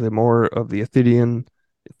 And so the more of the ethidium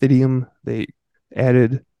they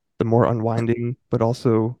added, the more unwinding, but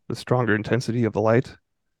also the stronger intensity of the light.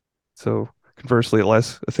 So conversely,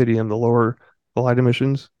 less ethidium, the lower the light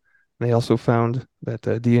emissions. They also found that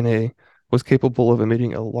DNA was capable of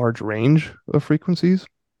emitting a large range of frequencies,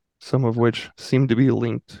 some of which seem to be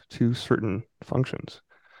linked to certain functions.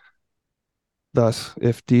 Thus,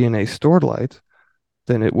 if DNA stored light,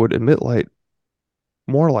 then it would emit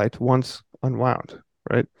more light once unwound,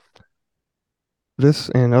 right? This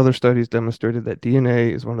and other studies demonstrated that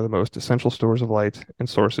DNA is one of the most essential stores of light and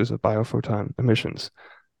sources of biophoton emissions.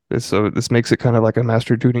 So this makes it kind of like a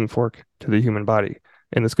master tuning fork to the human body,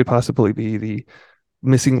 and this could possibly be the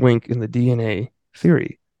missing link in the DNA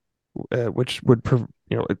theory, which would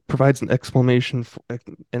it provides an explanation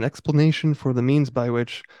for the means by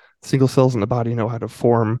which single cells in the body know how to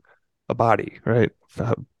form a body, right?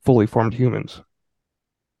 Fully formed humans.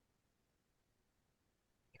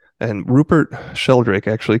 And Rupert Sheldrake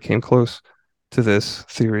actually came close to this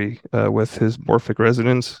theory with his morphic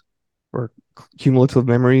resonance or cumulative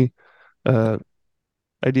memory uh,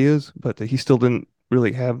 ideas, but he still didn't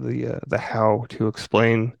really have the how to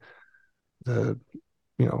explain the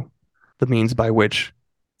you know the means by which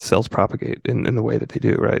cells propagate in the way that they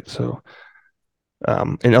do, right? So,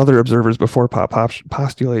 and other observers before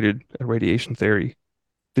postulated a radiation theory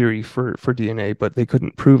for DNA, but they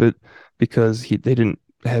couldn't prove it because they didn't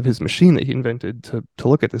have his machine that he invented to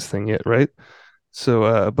look at this thing yet, right?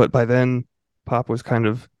 So, but by then, Pop was kind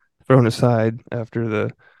of thrown aside after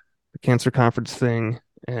the cancer conference thing,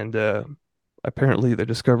 and apparently the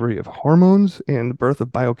discovery of hormones and the birth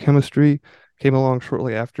of biochemistry came along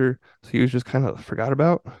shortly after. So he was just kind of forgot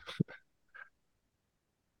about.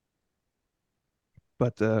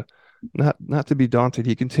 But not to be daunted,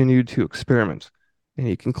 he continued to experiment, and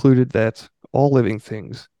he concluded that all living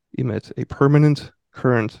things emit a permanent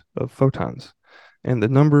current of photons, and the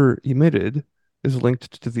number emitted is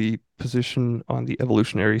linked to the position on the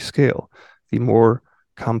evolutionary scale. The more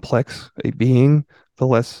complex a being, the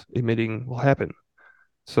less emitting will happen.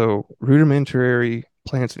 So rudimentary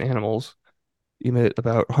plants and animals emit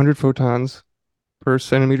about 100 photons per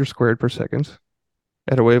centimeter squared per second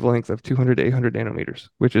at a wavelength of 200 to 800 nanometers,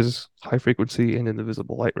 which is high frequency and in the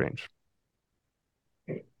visible light range.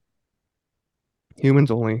 Humans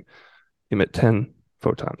only emit 10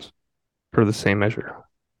 photons per the same measure.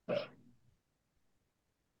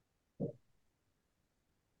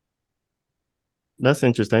 That's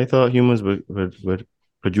interesting. I thought humans would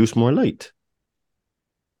produce more light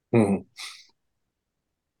Mhm.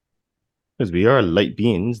 because we are light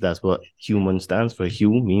beings. That's what human stands for.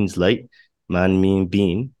 Hue means light, man mean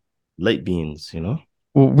being, light beings, you know?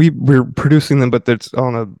 Well, we're producing them, but it's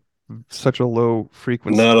on such a low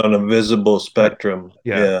frequency. Not on a visible Right. spectrum.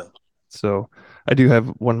 Yeah. Yeah. So I do have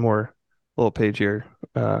one more little page here.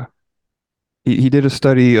 He did a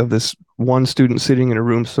study of this one student sitting in a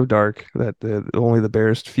room so dark that only the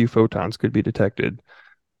barest few photons could be detected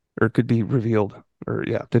or could be revealed or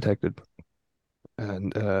yeah, detected.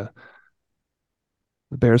 And the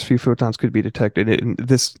barest few photons could be detected.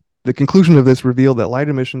 The conclusion of this revealed that light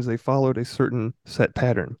emissions they followed a certain set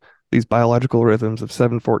pattern. These biological rhythms of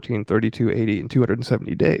 7, 14, 32, 80, and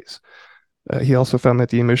 270 days. He also found that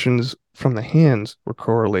the emissions from the hands were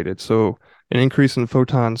correlated. So an increase in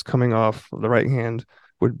photons coming off of the right hand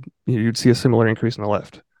you'd see a similar increase in the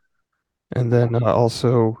left. And then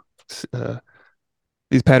also Uh,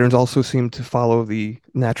 these patterns also seem to follow the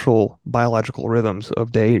natural biological rhythms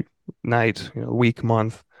of day, night, week,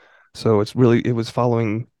 month. So it was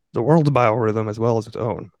following the world's biorhythm as well as its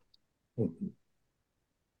own.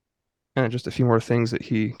 And just a few more things that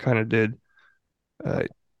he kind of did. Uh,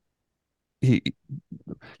 he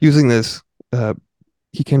using this, uh,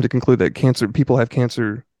 he came to conclude that cancer people have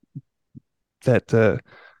cancer that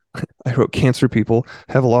I wrote cancer people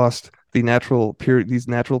have lost these natural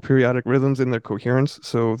periodic rhythms in their coherence,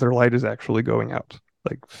 so their light is actually going out,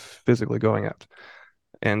 like physically going out.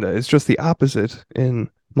 And it's just the opposite in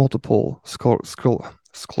multiple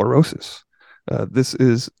sclerosis. This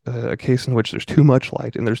is a case in which there's too much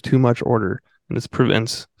light and there's too much order, and this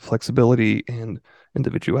prevents flexibility and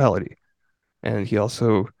individuality. And he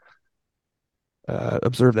also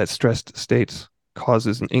observed that stressed states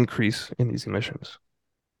causes an increase in these emissions.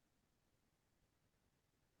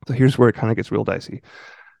 So here's where it kind of gets real dicey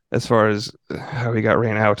as far as how he got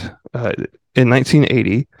ran out. In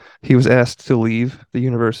 1980, he was asked to leave the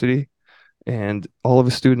university, and all of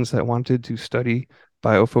his students that wanted to study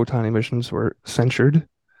biophoton emissions were censured.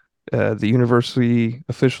 The university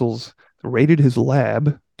officials raided his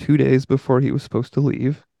lab 2 days before he was supposed to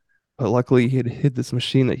leave, but luckily he had hid this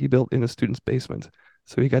machine that he built in a student's basement,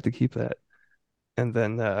 so he got to keep that. And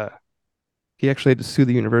then he actually had to sue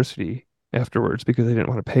the university afterwards because they didn't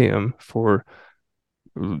want to pay him for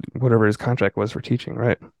whatever his contract was for teaching,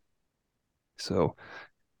 right? So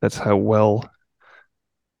that's how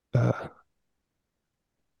uh,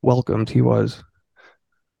 welcomed he was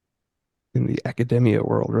in the academia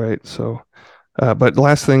world, right? So, but the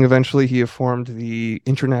last thing, eventually, he formed the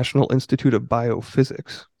International Institute of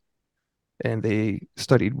Biophysics, and they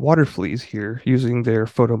studied water fleas here using their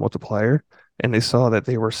photomultiplier, and they saw that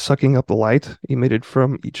they were sucking up the light emitted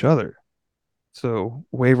from each other. So,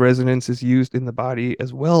 wave resonance is used in the body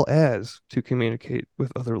as well as to communicate with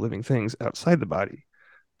other living things outside the body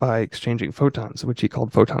by exchanging photons, which he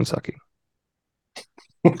called photon sucking.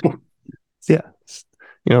 Yeah,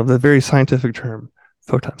 the very scientific term,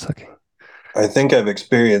 photon sucking. I think I've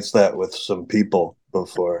experienced that with some people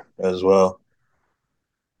before as well.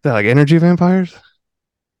 Is that like energy vampires?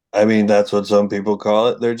 I mean, that's what some people call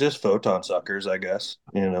it. They're just photon suckers, I guess.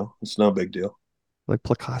 It's no big deal. Like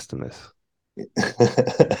Placostomus.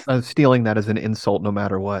 Stealing that as an insult no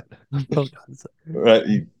matter what. Photon sucker. Right,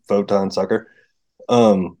 you photon sucker.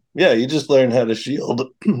 Yeah, you just learn how to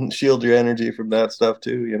shield your energy from that stuff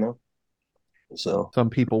too. So, Some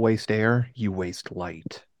people waste air, you waste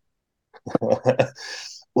light.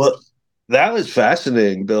 well, that was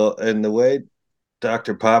fascinating, Bill, and the way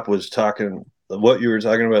Dr. Pop was talking, what you were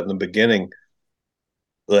talking about in the beginning,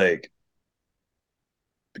 like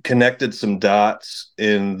connected some dots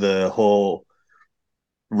in the whole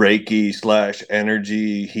Reiki slash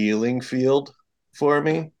energy healing field for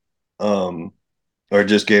me. Um, or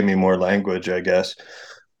just gave me more language, I guess,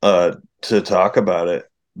 to talk about it.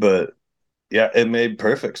 But yeah, it made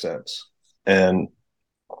perfect sense. And,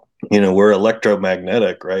 we're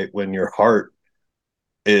electromagnetic, right? When your heart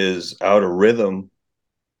is out of rhythm,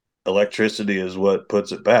 electricity is what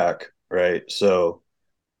puts it back, right? So,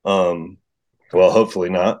 um, well, hopefully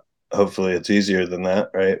not. Hopefully it's easier than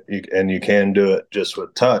that, right? And you can do it just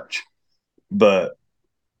with touch. But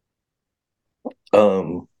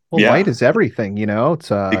Well, light yeah, is everything,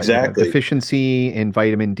 it's exactly. deficiency in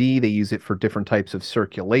vitamin D. They use it for different types of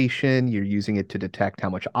circulation. You're using it to detect how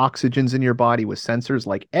much oxygen's in your body with sensors.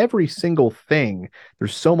 Like every single thing,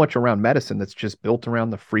 there's so much around medicine that's just built around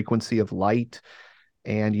the frequency of light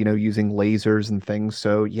and using lasers and things.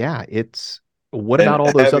 So yeah, it's what And about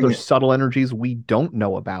all those other having subtle energies we don't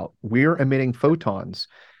know about? We're emitting photons.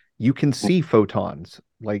 You can see photons.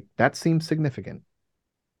 Like that seems significant.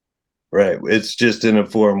 right, it's just in a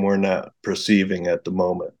form we're not perceiving at the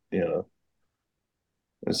moment. It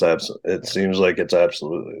seems like it's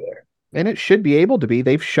absolutely there. And it should be able to be.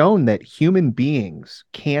 They've shown that human beings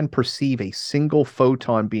can perceive a single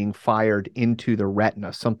photon being fired into the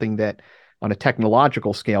retina, something that on a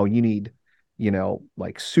technological scale, you need,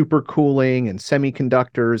 like super cooling and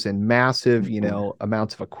semiconductors and massive,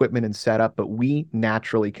 amounts of equipment and setup, but we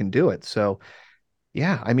naturally can do it. So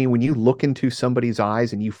yeah, I mean, when you look into somebody's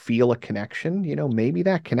eyes and you feel a connection, maybe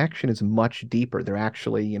that connection is much deeper. They're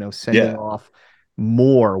actually, sending Yeah. off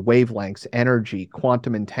more wavelengths, energy,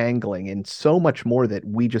 quantum entangling, and so much more that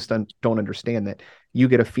we just don't understand that you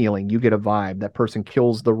get a feeling, you get a vibe, that person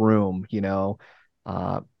kills the room,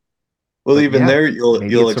 Uh, Well, but even yeah, there,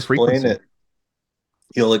 maybe it's a frequency.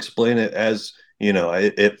 you'll explain it as,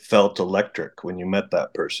 it felt electric when you met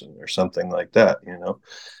that person or something like that.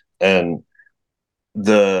 And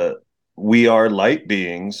the we are light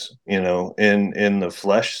beings, in the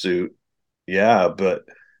flesh suit. Yeah, but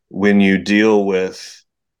when you deal with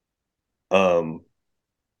um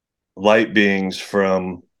light beings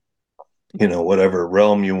from, whatever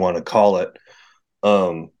realm you want to call it,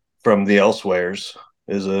 um from the elsewheres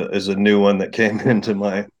is a new one that came into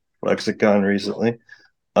my lexicon recently.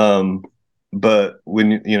 But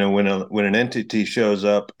when an entity shows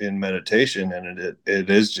up in meditation, and it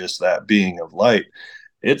is just that being of light,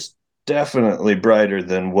 it's definitely brighter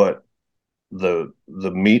than what the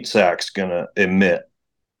meat sack's gonna emit.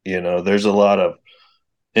 There's a lot of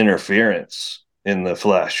interference in the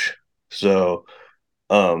flesh. So,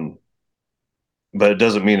 um, but it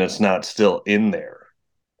doesn't mean it's not still in there,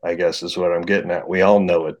 I guess is what I'm getting at. We all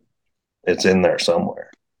know it's in there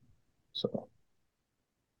somewhere. So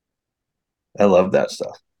I love that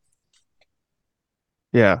stuff.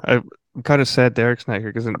 Yeah, I'm kind of sad Derek's not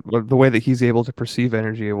here because the way that he's able to perceive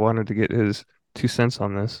energy, I wanted to get his 2 cents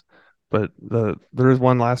on this. But there is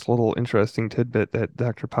one last little interesting tidbit that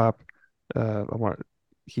Dr. Pop, I want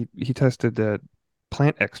he tested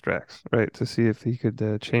plant extracts, right, to see if he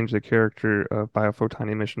could change the character of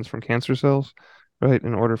biophoton emissions from cancer cells, right,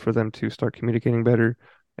 in order for them to start communicating better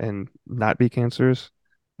and not be cancerous.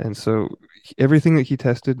 And so everything that he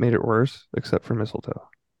tested made it worse except for mistletoe.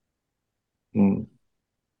 Mm.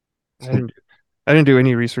 I didn't I didn't do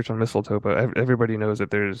any research on mistletoe, but everybody knows that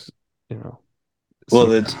there's, you know, Well,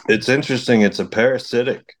 some it's interesting. It's a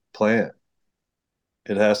parasitic plant.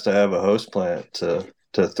 It has to have a host plant to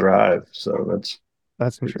thrive. So that's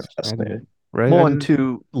that's pretty interesting. I didn't, fascinating. right? I Well, and didn't.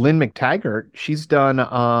 to Lynn McTaggart, she's done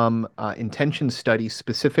intention studies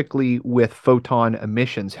specifically with photon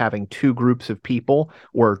emissions, having two groups of people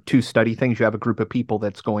or two study things. You have a group of people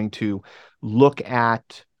that's going to look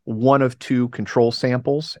at one of two control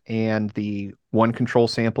samples, and the one control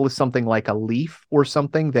sample is something like a leaf or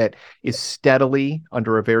something that is steadily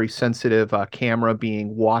under a very sensitive camera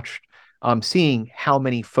being watched, seeing how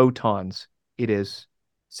many photons it is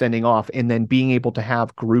sending off, and then being able to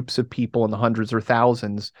have groups of people in the hundreds or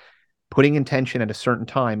thousands putting intention at a certain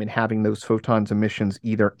time and having those photons emissions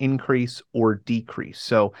either increase or decrease.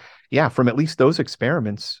 So, yeah, from at least those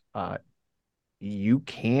experiments, you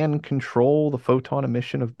can control the photon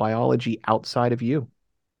emission of biology outside of you.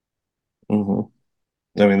 Hmm.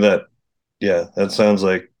 I mean yeah, that sounds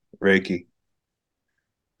like Reiki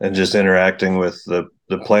and just interacting with the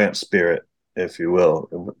plant spirit, if you will.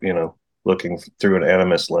 Looking through an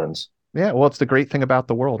animist lens. Yeah, well, it's the great thing about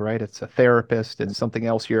the world, right? It's a therapist, it's something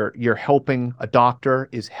else. You're helping a doctor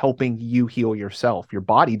is helping you heal yourself. Your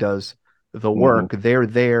body does the Hmm. work. They're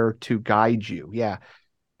there to guide you. Yeah.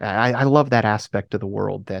 I love that aspect of the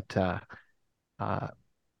world that uh,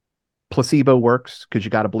 placebo works because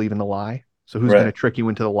you got to believe in the lie. So who's going to Right. trick you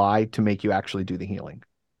into the lie to make you actually do the healing?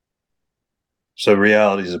 So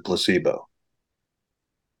reality is a placebo.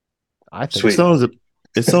 I think It Sweet. so. sounds a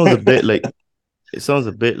it sounds a bit like it sounds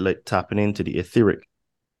a bit like tapping into the etheric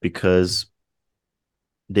because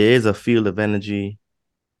there is a field of energy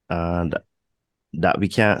and that we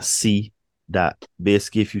can't see that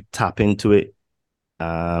basically if you tap into it,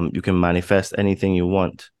 you can manifest anything you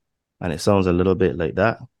want. And it sounds a little bit like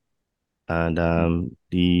that. And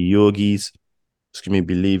the yogis, excuse me,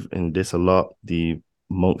 believe in this a lot. The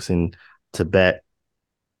monks in Tibet,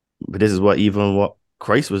 but this is what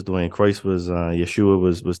Christ was doing. Christ was Yeshua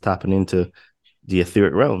was tapping into the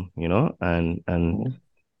etheric realm, and Mhm.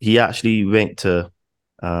 he actually went to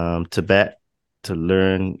Tibet to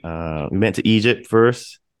learn. We went to Egypt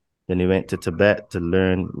first, then he went to Tibet to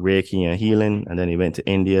learn Reiki and healing, and then he went to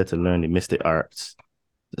India to learn the mystic arts.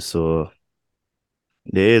 So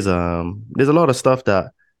there's a lot of stuff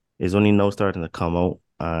that is only now starting to come out,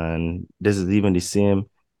 and this is even the same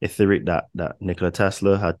etheric that Nikola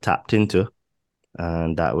Tesla had tapped into,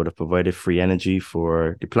 and that would have provided free energy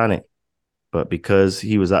for the planet. But because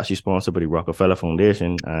he was actually sponsored by the Rockefeller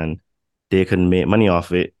Foundation and they couldn't make money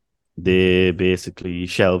off it, they basically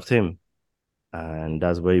shelved him. And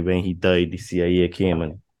that's why when he died, the CIA came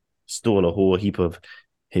and stole a whole heap of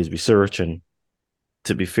his research. And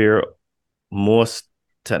to be fair, most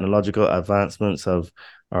technological advancements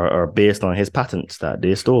are based on his patents that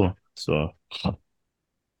they stole. So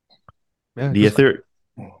Yeah, the Ether,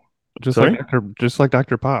 sorry? Just like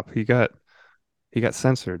Dr. Pop, he got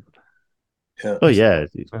censored. Yeah. Oh yeah,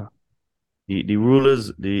 Yeah. the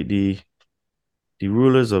rulers the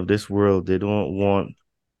rulers of this world, they don't want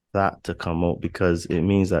that to come out because it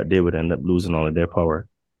means that they would end up losing all of their power.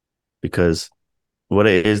 Because what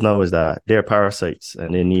it is now is that they're parasites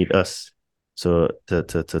and they need us. So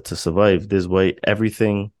to survive, this is why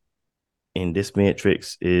everything in this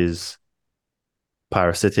matrix is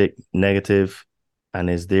parasitic, negative, and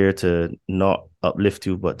is there to not uplift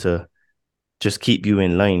you, but to just keep you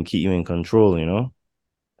in line, keep you in control, you know?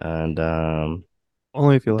 And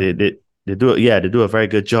Only if you let they them. they they do it, yeah, they do a very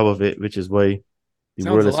good job of it, which is why the Sounds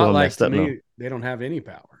world a is so lot like messed to up now. me they don't have any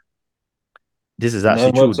power. This is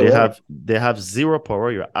actually None true. They whatsoever. have they have zero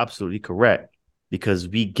power. You're absolutely correct because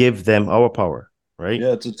we give them our power, right?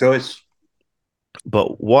 Yeah, it's a choice.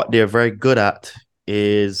 But what they're very good at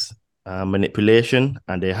is manipulation,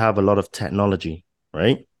 and they have a lot of technology,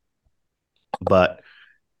 right? But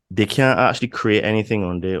they can't actually create anything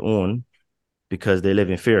on their own because they live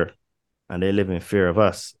in fear, and they live in fear of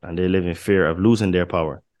us, and they live in fear of losing their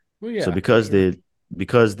power. Well, So yeah, for sure.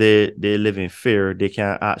 they live in fear, they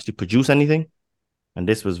can't actually produce anything. And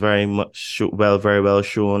this was very much very well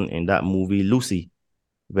shown in that movie Lucy,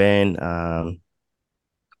 when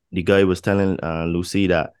the guy was telling Lucy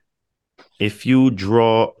that if you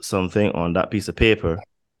draw something on that piece of paper,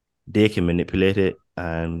 they can manipulate it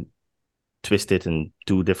and twist it and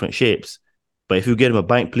do different shapes. But if you get them a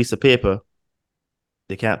blank piece of paper,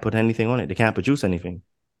 they can't put anything on it. They can't produce anything,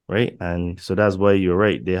 right? And so that's why you're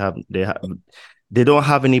right. They don't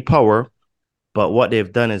have any power, but what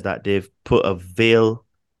they've done is that they've put a veil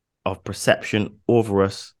of perception over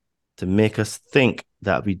us to make us think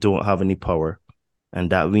that we don't have any power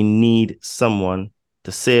and that we need someone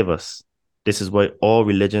to save us. This is why all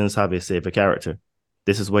religions have a savior character.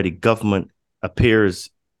 This is why the government appears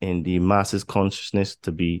in the masses' consciousness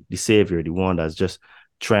to be the savior, the one that's just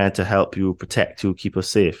trying to help you, protect you, keep us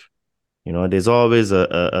safe. You know, there's always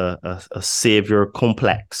a savior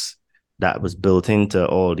complex that was built into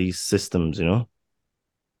all these systems, you know.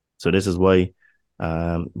 So this is why,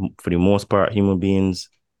 for the most part, human beings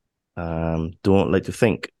don't like to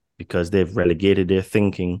think because they've relegated their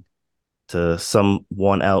thinking to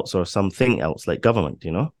someone else or something else, like government.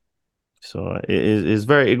 You know, so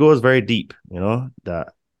it goes very deep. You know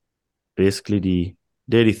that basically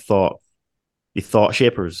they're the thought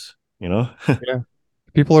shapers. You know, Yeah.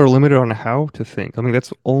 People are limited on how to think. I mean, that's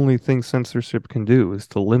the only thing censorship can do is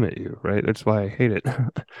to limit you, right? That's why I hate it.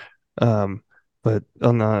 Um, but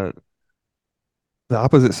on the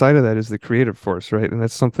opposite side of that is the creative force, right? And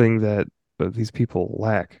that's something that these people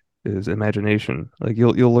lack is imagination. Like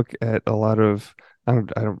you'll look at a lot of I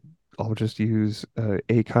don't I'll just use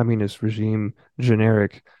a communist regime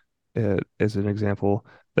generic as an example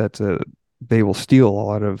that they will steal a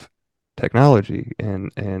lot of technology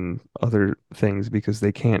and other things because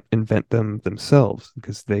they can't invent them themselves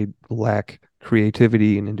because they lack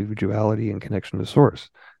creativity and individuality and connection to source.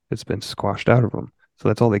 It's been squashed out of them. So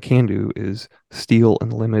that's all they can do is steal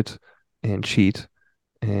and limit and cheat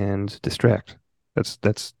and distract. That's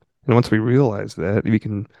and once we realize that, we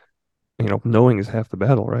can, knowing is half the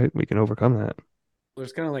battle, right? We can overcome that.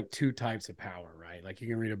 There's kind of like two types of power, right? Like you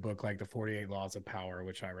can read a book like The 48 Laws of Power,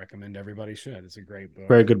 which I recommend everybody should. It's a great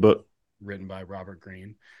very book good book. written by Robert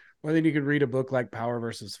Greene. Or then you could read a book like Power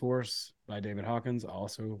versus Force by David Hawkins.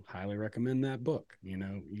 Also highly recommend that book. You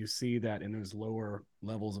know, you see that in those lower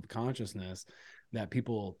levels of consciousness that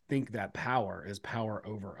people think that power is power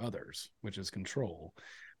over others, which is control.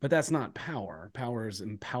 But that's not power. Power is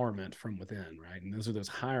empowerment from within, right? And those are those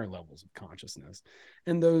higher levels of consciousness.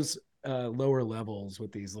 And those lower levels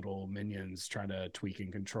with these little minions trying to tweak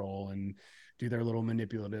and control and do their little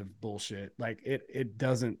manipulative bullshit, like it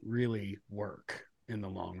doesn't really work in the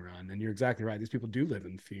long run. And you're exactly right. These people do live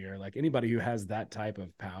in fear. Like anybody who has that type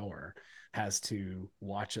of power has to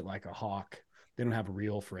watch it like a hawk. They don't have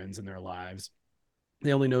real friends in their lives.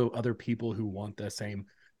 They only know other people who want the same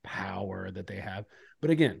power that they have. But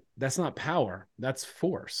again, that's not power. That's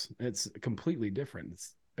force. It's completely different.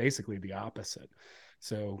 It's basically the opposite.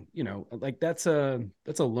 So, you know, like that's a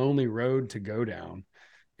lonely road to go down.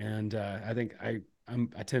 And I think I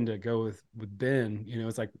tend to go with Ben. You know,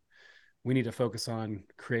 it's like we need to focus on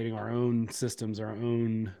creating our own systems, our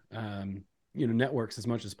own networks as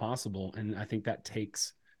much as possible. And I think that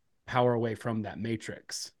takes power away from that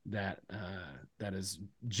matrix that is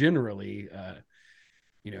generally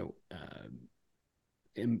you know uh,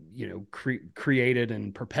 created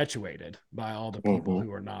and perpetuated by all the people Mm-hmm.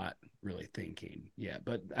 who are not really thinking yet.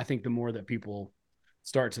 But I think the more that people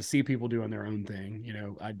start to see people doing their own thing,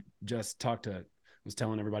 I just was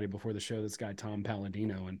telling everybody before the show, this guy Tom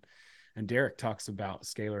Palladino, and Derek talks about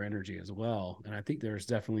scalar energy as well, and I think there's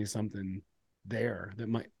definitely something there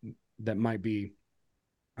that might be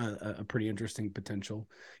a pretty interesting potential.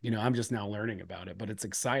 I'm just now learning about it, but it's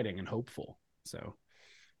exciting and hopeful. So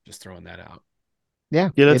just throwing that out. Yeah,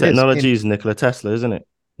 Yeah, the it is. technology And is Nikola Tesla, isn't it?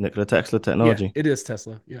 Nikola Tesla Yeah, technology. it is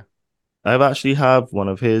Tesla. Yeah. I've actually have one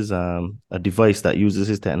of his a device that uses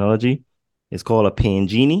his technology, It's called a pain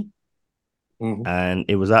genie, Mhm. and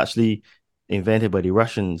it was actually invented by the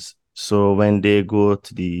Russians. So when they go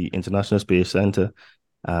to the International Space Center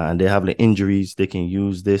and they have like injuries, they can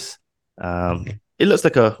use this. It looks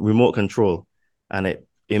like a remote control, and it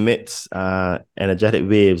emits energetic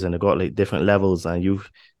waves, and it got like different levels, and you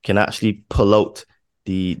can actually pull out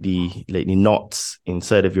the knots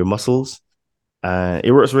inside of your muscles.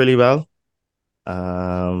 It works really well.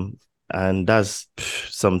 Um, and that's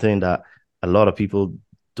something that a lot of people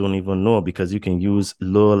don't even know, because you can use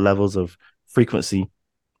lower levels of frequency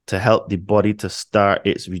to help the body to start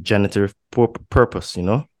its regenerative purpose,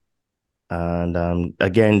 And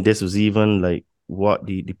again, this was even like what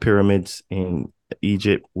the pyramids in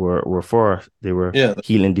Egypt were for. They were Yeah,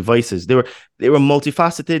 healing devices. They were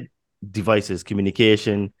multifaceted devices,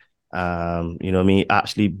 communication. What I mean,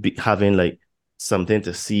 actually having like something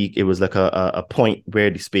to see. It was like a point where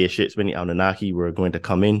the spaceships, when the Anunnaki were going to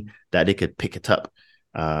come in, that they could pick it up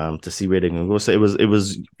to see where they can go. So it was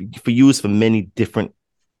for use for many different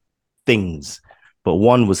things, but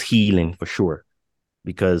one was healing for sure,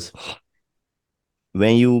 because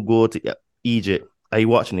when you go to Egypt, I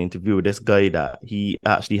watched an interview with this guy that he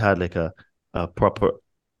actually had like a proper,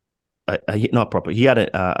 not proper. He had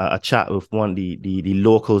a chat with one of the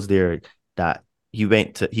locals there, that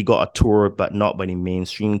he got a tour, but not by the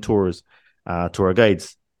mainstream tour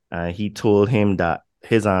guides. He told him that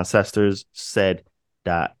his ancestors said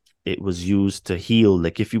that it was used to heal.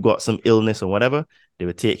 Like if you got some illness or whatever, they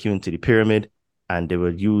would take you into the pyramid, and they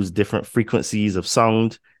would use different frequencies of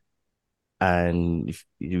sound, and if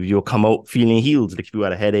you'll come out feeling healed. Like if you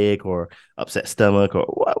had a headache or upset stomach or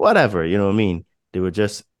whatever, you know what I mean? They would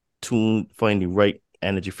just find the right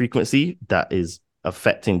energy frequency that is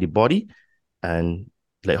affecting the body, and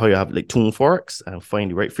like how you have like tune forks, and find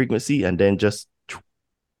the right frequency, and then just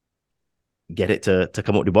get it to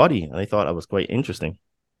come out the body. And I thought that was quite interesting.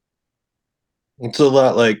 it's a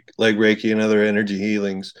lot like Reiki and other energy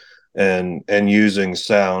healings, and using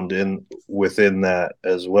sound in within that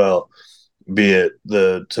as well. Be it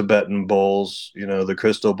the Tibetan bowls, the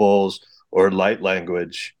crystal bowls, or light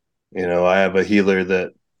language. I have a healer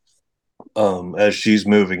that, as she's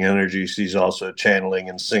moving energy, she's also channeling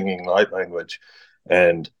and singing light language.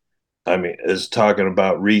 And I mean, is talking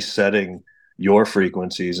about resetting your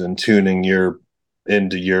frequencies and tuning your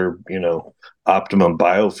into your, optimum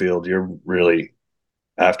biofield. You're really,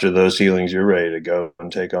 after those healings, you're ready to go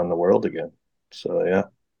and take on the world again. So yeah,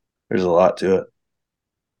 there's a lot to it.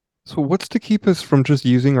 So what's to keep us from just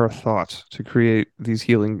using our thoughts to create these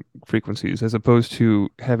healing frequencies as opposed to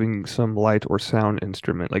having some light or sound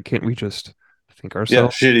instrument? Like, can't we just think Yeah,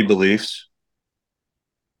 ourselves? shitty beliefs.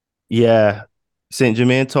 Yeah. Saint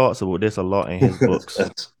Germain talks about this a lot in his books.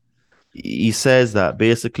 That's He says that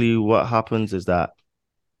basically what happens is that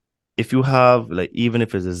if you have like, even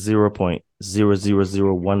if it's a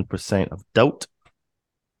 0.0001% of doubt,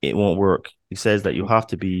 it won't work. He says that you have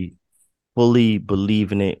to be fully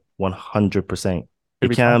believing it 100%. It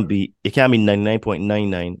Every time. can't be it can't be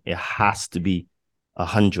 99.99. It has to be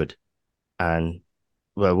 100. And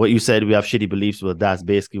well, what you said, we have shitty beliefs. Well, that's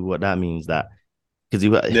basically what that means. That because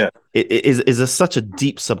yeah. it is a, such a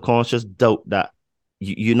deep subconscious doubt that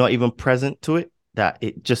you're not even present to it. That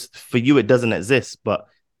it just, for you, it doesn't exist. But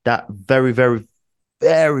that very, very,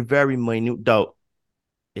 very, very minute doubt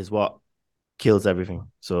is what kills everything.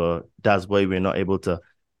 So that's why we're not able to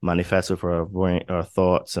manifest with our brain, our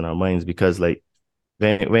thoughts, and our minds. Because like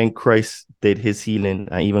when Christ did his healing,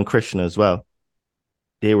 and even Christian as well,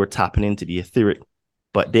 they were tapping into the etheric,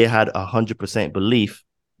 but they had 100% belief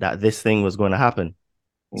that this thing was going to happen.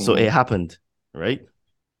 So Mm-hmm. it happened, right?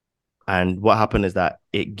 And what happened is that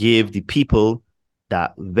it gave the people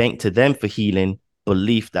that went to them for healing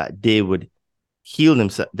belief that they would heal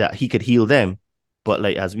themselves, that he could heal them. But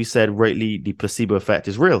like as we said rightly, the placebo effect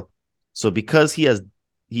is real. So because he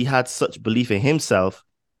had such belief in himself,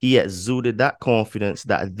 he exuded that confidence,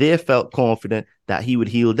 that they felt confident that he would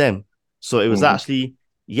heal them. So it was Mm-hmm. actually,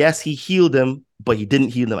 yes, he healed them, but he didn't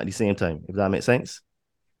heal them at the same time, if that makes sense.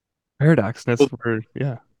 Paradox. That's where,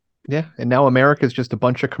 yeah. Yeah, and now America is just a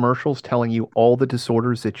bunch of commercials telling you all the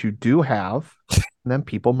disorders that you do have, and then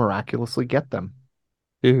people miraculously get them.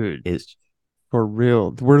 Dude, It's for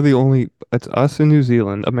real. We're the only, it's us in New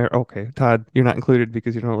Zealand. Okay, Todd, you're not included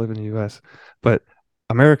because you don't live in the US. But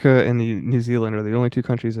America and New Zealand are the only two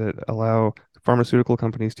countries that allow pharmaceutical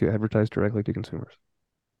companies to advertise directly to consumers.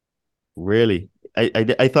 really,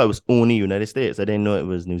 I thought it was only United States. I didn't know it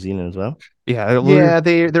was New Zealand as well. Yeah, Yeah,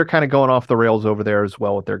 they're kind of going off the rails over there as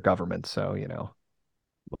well with their government. So,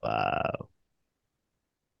 Wow,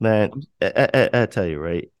 man, I tell you,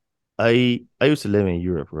 right? I used to live in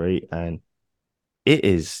Europe, right? And it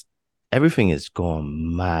is everything is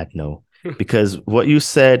gone mad now because what you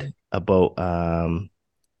said about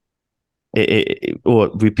or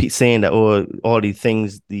repeat saying that or all the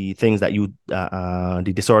things that you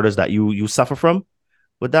the disorders that you suffer from.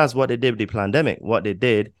 But that's what they did with the pandemic. What they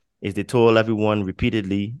did is they told everyone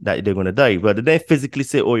repeatedly that they're going to die, but they didn't physically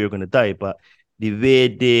say, "Oh, you're going to die." But the way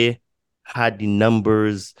they had the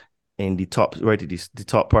numbers in the top right, the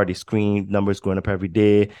top part of the screen, numbers going up every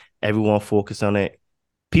day, everyone focused on it.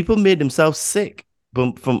 People made themselves sick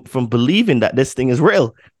from believing that this thing is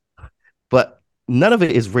real, but none of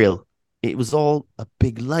it is real. It was all a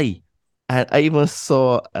big lie. And I even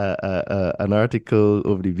saw an article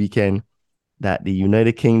over the weekend that the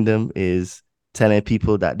United Kingdom is telling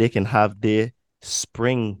people that they can have their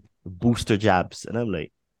spring booster jabs. And I'm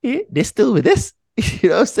like, they're still with this. You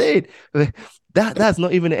know what I'm saying? That's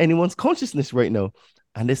not even in anyone's consciousness right now.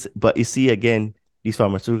 And this, but you see, again, these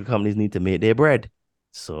pharmaceutical companies need to make their bread.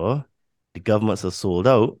 So the governments are sold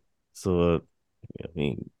out. So I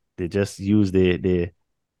mean, they just use the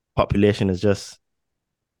population as just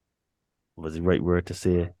what's the right word to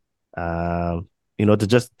say? To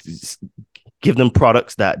just give them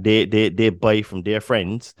products that they buy from their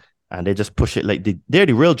friends and they just push it like they're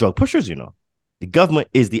the real drug pushers, you know. The government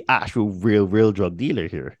is the actual real drug dealer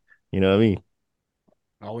here. You know what I mean?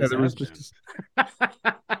 Yeah, Always there was has just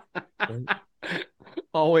been.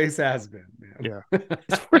 Always has been, man. yeah.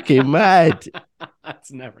 It's freaking mad.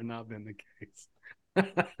 That's never not been the case.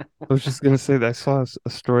 I was just gonna say that I saw a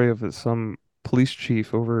story of some police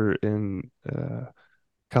chief over in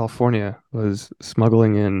California was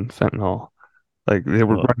smuggling in fentanyl. Like they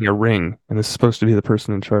were Oh, running a ring, and this is supposed to be the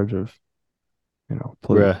person in charge of,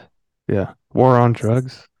 bruh. yeah, war on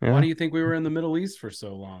drugs. Why Yeah, do you think we were in the Middle East for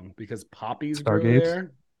so long? Because poppies grow Stargates,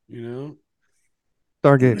 there, you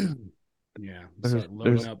Stargates. know? Yeah, There's start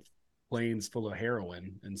loading there's up planes full of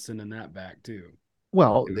heroin and sending that back too.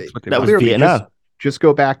 Well, that's what they That was wanted. clearly, just Vietnam. just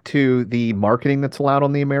go back to the marketing that's allowed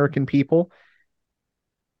on the American people.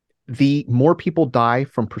 The more people die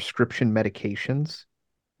from prescription medications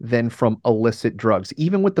than from illicit drugs,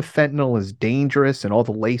 even with the fentanyl is dangerous and all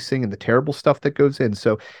the lacing and the terrible stuff that goes in.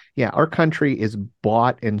 So, yeah, our country is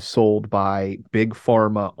bought and sold by big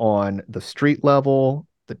pharma on the street level,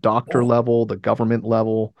 the doctor level, the government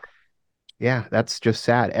level. Yeah, that's just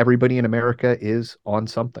sad. Everybody in America is on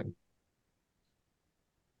something.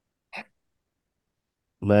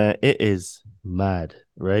 Man, it is mad,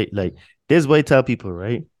 right? Like this is what I tell people,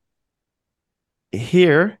 right?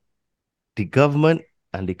 Here, the government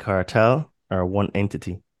and the cartel are one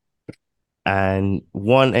entity. And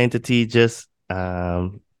one entity just they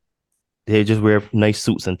just wear nice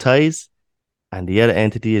suits and ties, and the other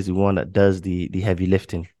entity is the one that does the heavy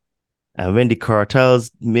lifting. And when the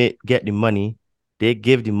cartels get the money, they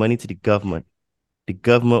give the money to the government. The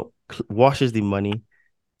government washes the money,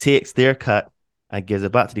 takes their cut, and gives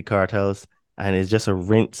it back to the cartels, and it's just a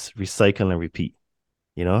rinse, recycle, and repeat.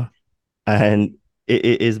 You know, and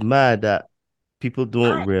it is mad that people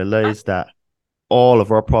don't realize that all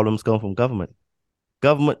of our problems come from government.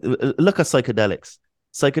 Look at psychedelics.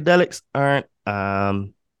 Psychedelics aren't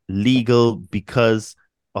legal because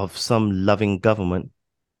of some loving government.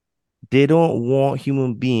 They don't want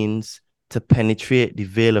human beings to penetrate the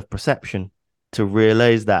veil of perception to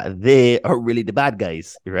realize that they are really the bad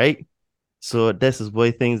guys, right? So this is why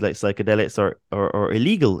things like psychedelics are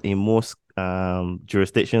illegal in most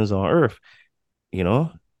jurisdictions on earth, you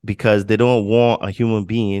know, because they don't want a human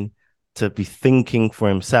being to be thinking for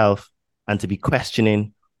himself and to be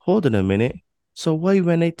questioning, hold on a minute. So why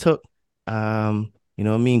when they took Granny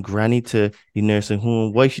to the nursing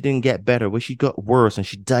home, why she didn't get better, why she got worse and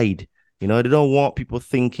she died? You know, they don't want people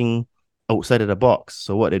thinking outside of the box.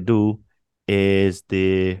 So what they do is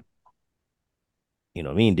they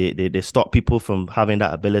stop people from having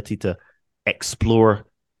that ability to explore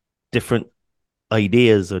different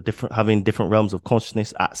ideas or different having different realms of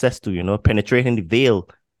consciousness access to, penetrating the veil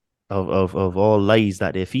of all lies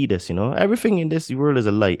that they feed us, everything in this world is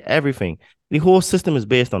a lie. Everything, the whole system is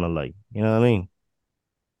based on a lie. You know what I mean?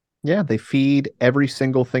 Yeah, they feed every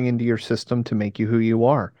single thing into your system to make you who you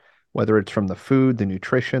are, whether it's from the food, the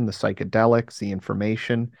nutrition, the psychedelics, the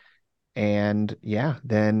information. And yeah,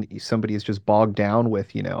 then somebody is just bogged down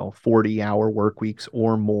with, 40-hour work weeks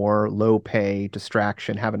or more, low pay,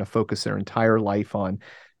 distraction, having to focus their entire life on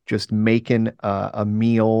just making a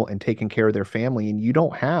meal and taking care of their family. And you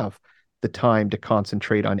don't have the time to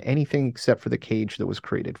concentrate on anything except for the cage that was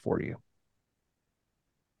created for you.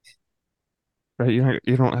 Right?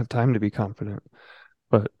 You don't have time to be confident.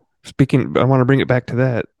 But I want to bring it back to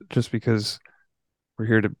that just because we're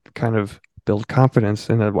here to kind of build confidence.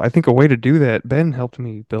 And I think a way to do that, Ben helped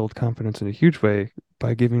me build confidence in a huge way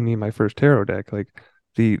by giving me my first tarot deck. Like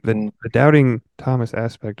Mm. the doubting Thomas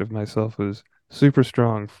aspect of myself was super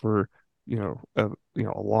strong for, a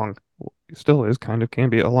long, still is kind of can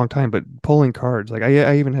be a long time, but pulling cards, like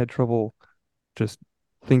I even had trouble just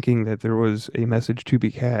thinking that there was a message to be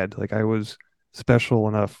had. Like I was special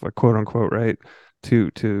enough, like, quote unquote, right,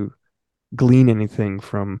 to glean anything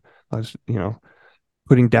from us,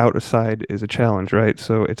 putting doubt aside is a challenge, right?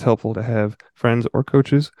 So it's helpful to have friends or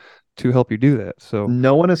coaches to help you do that. So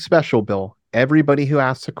No one is special, Bill. Everybody who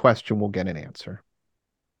asks a question will get an answer.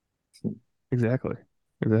 exactly,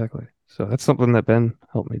 exactly. So that's something that Ben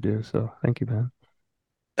helped me do. So thank you, Ben.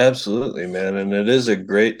 Absolutely, man. And it is a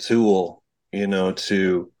great tool,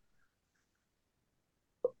 to,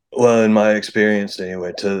 well, in my experience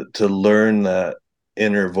anyway, to learn that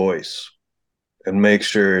inner voice and make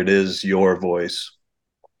sure it is your voice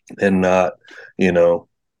and not, you know,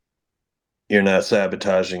 you're not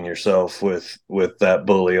sabotaging yourself with that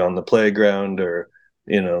bully on the playground, or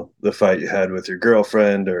the fight you had with your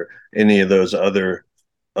girlfriend, or any of those other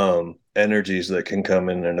energies that can come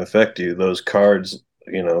in and affect you. Those cards,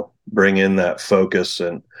 bring in that focus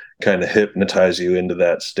and kind of hypnotize you into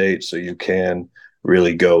that state, so you can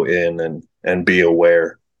really go in and be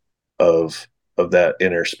aware of that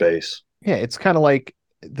inner space. Yeah, it's kind of like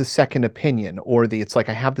the second opinion, or it's like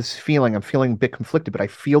I have this feeling, I'm feeling a bit conflicted, but I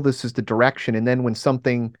feel this is the direction. And then when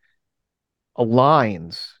something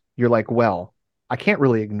aligns, you're like, well, I can't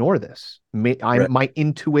really ignore this. Right. My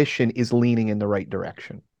intuition is leaning in the right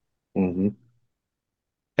direction. Mm-hmm.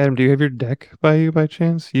 Adam, do you have your deck by you by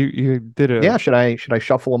chance? You did Yeah, a should I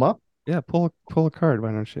shuffle them up? yeah, pull a card,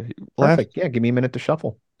 why don't you? Last Perfect. Yeah, give me a minute to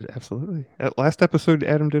shuffle. Absolutely. At last episode,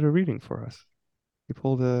 Adam did a reading for us. He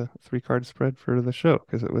pulled a three card spread for the show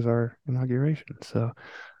because it was our inauguration. So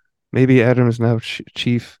maybe Adam is now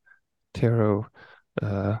chief tarot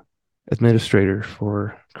uh, administrator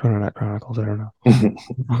for Chrononaut Chronicles. I don't know.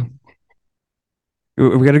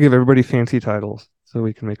 We got to give everybody fancy titles so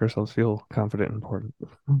we can make ourselves feel confident and important.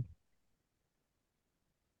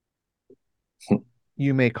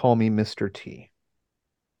 You may call me Mr. T.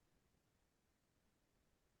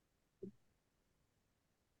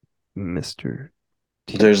 Mr.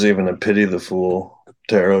 T. There's even a pity the fool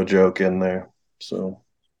tarot joke in there. So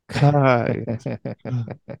Kai.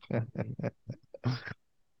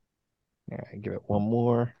 All right, give it one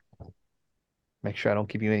more. Make sure I don't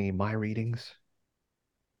give you any of my readings.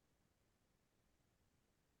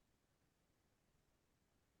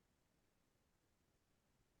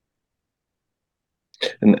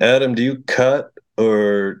 and Adam, do you cut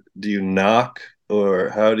or do you knock, or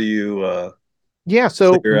how do you Yeah,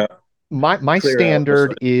 so clear out my clear out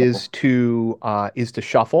standard beside trouble? is to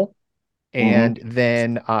shuffle Mm-hmm. and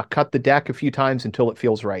then cut the deck a few times until it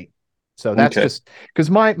feels right. So that's Okay. just because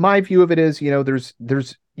my view of it is,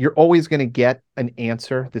 there's you're always going to get an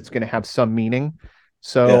answer that's going to have some meaning.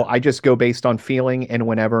 So Yeah. I just go based on feeling and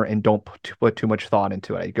whenever, and don't put too much thought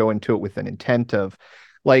into it. I go into it with an intent of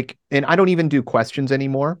like, and I don't even do questions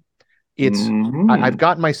anymore. I've Mm-hmm.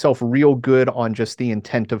 gotten myself real good on just the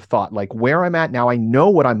intent of thought, like where I'm at now. I know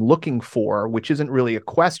what I'm looking for, which isn't really a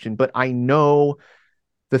question, but I know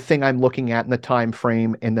the thing I'm looking at in the time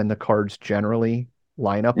frame, and then the cards generally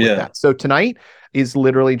line up with Yeah. that. So tonight is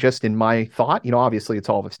literally just in my thought. Obviously it's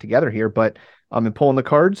all of us together here, but in pulling the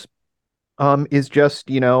cards, is just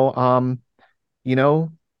you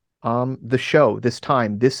know, the show, this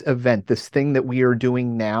time, this event, this thing that we are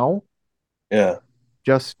doing now, Yeah.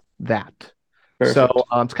 just that. So Perfect.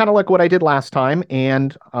 it's kind of like what I did last time.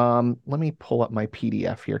 And let me pull up my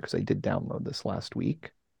PDF here because I did download this last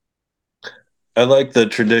week. I like the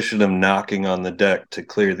tradition of knocking on the deck to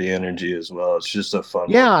clear the energy as well. It's just a fun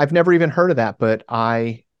one. Yeah, I've never even heard of that, but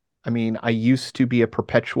I mean, I used to be a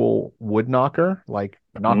perpetual wood knocker, like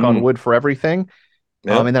knock on Mm. wood for everything.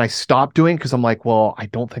 Yep. And then I stopped doing because I'm like, well, I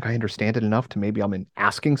don't think I understand it enough to maybe I'm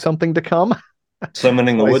asking something to come.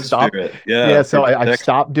 Summoning So the I wood stopped. spirit. Yeah, Yeah, for so I've protection.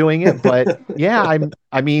 stopped doing it. But yeah,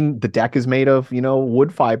 I mean, the deck is made of,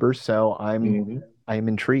 wood fibers, so Hmm. I am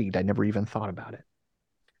intrigued. I never even thought about it.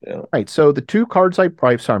 Yeah. All right, so the three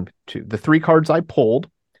cards I pulled,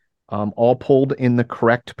 all pulled in the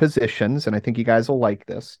correct positions, and I think you guys will like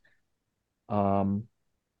this. Um,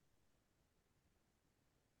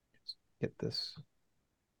 get this.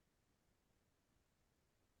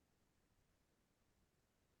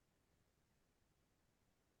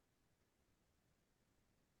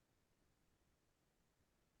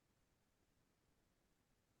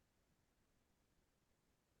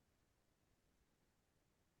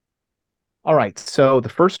 All right, so the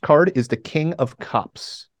first card is the King of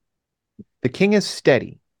Cups. The king is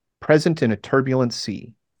steady, present in a turbulent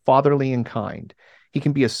sea, fatherly and kind. He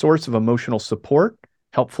can be a source of emotional support,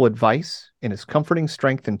 helpful advice, and his comforting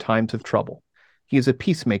strength in times of trouble. He is a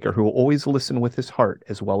peacemaker who will always listen with his heart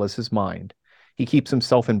as well as his mind. He keeps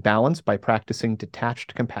himself in balance by practicing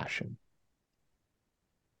detached compassion.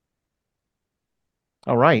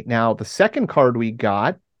 All right, now the second card we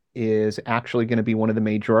got is actually going to be one of the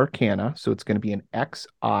major arcana. So it's going to be an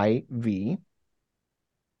XIV.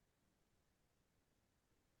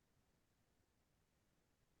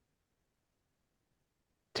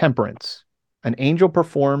 Temperance. An angel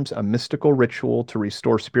performs a mystical ritual to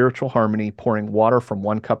restore spiritual harmony, pouring water from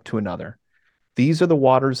one cup to another. These are the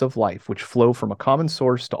waters of life, which flow from a common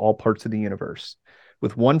source to all parts of the universe.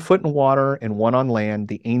 With one foot in water and one on land,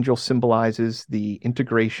 the angel symbolizes the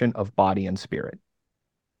integration of body and spirit.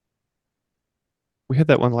 We had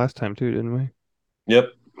that one last time too, didn't we?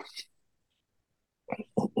 Yep.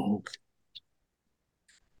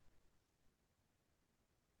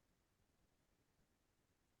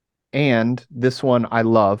 And this one I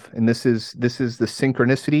love, and this is the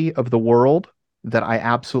synchronicity of the world that I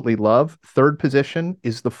absolutely love. Third position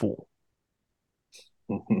is the Fool.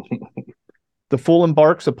 The Fool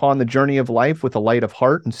embarks upon the journey of life with a light of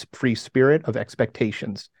heart and free spirit of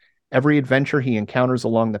expectations. Every adventure he encounters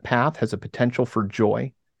along the path has a potential for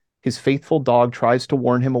joy. His faithful dog tries to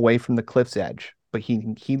warn him away from the cliff's edge, but he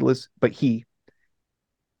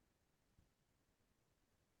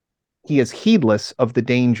is heedless of the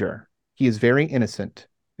danger. He is very innocent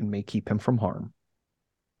and may keep him from harm.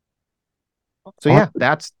 So yeah,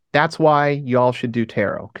 Awesome. that's why y'all should do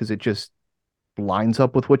tarot, because it just lines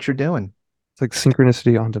up with what you're doing. It's like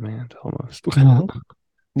synchronicity on demand almost.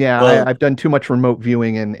 Yeah, Well, I've done too much remote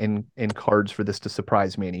viewing and cards for this to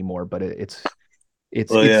surprise me anymore, but it's well,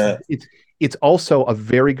 it's yeah. it's it's also a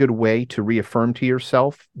very good way to reaffirm to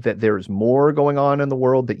yourself that there's more going on in the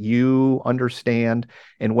world that you understand,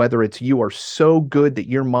 and whether it's you are so good that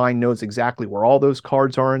your mind knows exactly where all those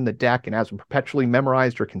cards are in the deck and has them perpetually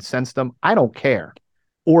memorized or can sense them, I don't care.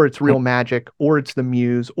 Or it's real magic, or it's the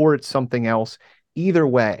muse, or it's something else. Either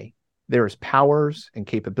way, there's powers and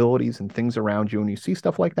capabilities and things around you, and you see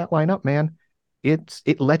stuff like that line up, man.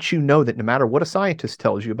 It lets you know that no matter what a scientist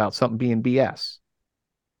tells you about something being BS,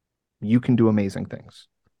 you can do amazing things.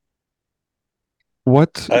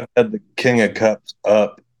 What? I've had the King of Cups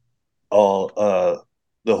up all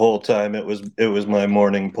the whole time. It was my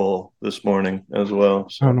morning pull this morning as well. Oh,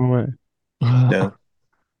 So no way. yeah.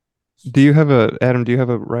 Do you have a, Adam, do you have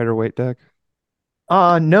a Rider Waite deck?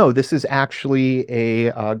 No, this is actually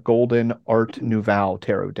a Golden Art Nouveau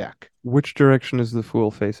tarot deck. Which direction is the Fool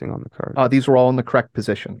facing on the card? These were all in the correct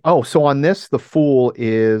position. Oh, so on this, the Fool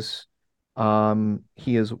is,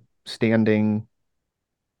 he is standing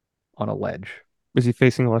on a ledge. Is he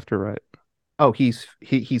facing left or right? Oh, he's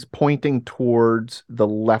pointing towards the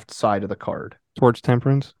left side of the card. Towards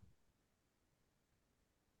Temperance?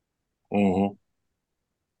 Hmm.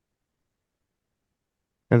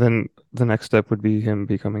 And then the next step would be him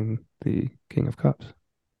becoming the King of Cups.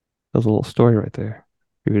 There's a little story right there.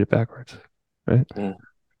 You read it backwards, right? Mm.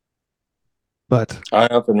 But I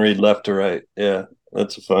often read left to right. Yeah,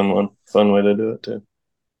 that's a fun one. Fun way to do it too.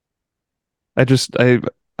 I just I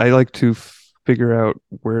like to figure out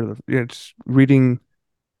where the it's reading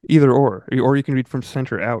either or you can read from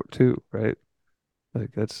center out too, right?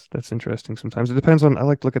 Like that's interesting sometimes. It depends on I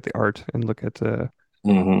like to look at the art and look at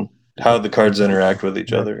Hmm. How the cards interact with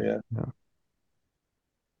each other. exactly. Yeah. Yeah.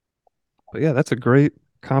 But yeah, that's a great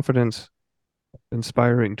confidence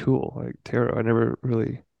inspiring tool like tarot. I never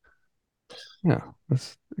really yeah,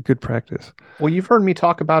 that's a good practice. Well, you've heard me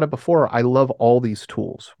talk about it before. I love all these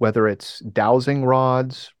tools, whether it's dowsing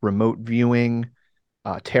rods, remote viewing,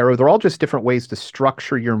 tarot. They're all just different ways to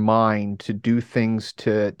structure your mind to do things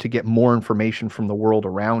to get more information from the world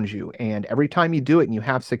around you. And every time you do it and you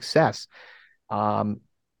have success, um,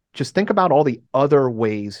 just think about all the other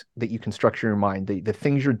ways that you can structure your mind, the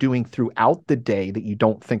things you're doing throughout the day that you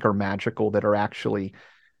don't think are magical, that are actually,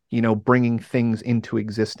 bringing things into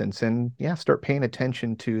existence. And yeah, start paying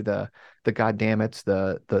attention to the goddammits,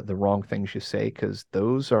 the wrong things you say, because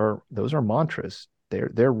those are mantras.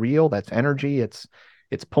 They're real. That's energy. It's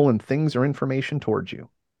pulling things or information towards you.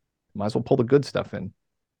 Might as well pull the good stuff in.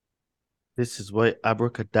 This is why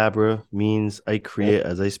abracadabra means I Yep. create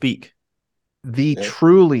as I speak. The Yep.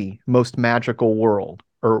 truly most magical world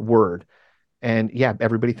or word. And yeah,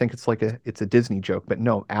 everybody thinks it's a Disney joke, but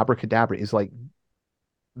no, abracadabra is like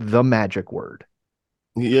the magic word.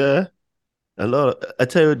 Yeah, I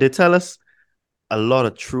tell you, they tell us a lot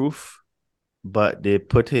of truth, but they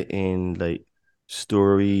put it in like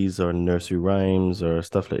stories or nursery rhymes or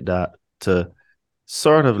stuff like that. to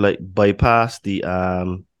sort of like bypass the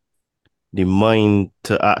mind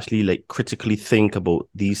to actually like critically think about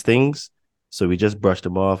these things. So we just brush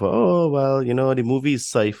them off. Oh, well, the movie is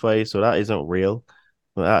sci-fi, so that isn't real.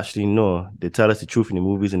 But actually, no, they tell us the truth in the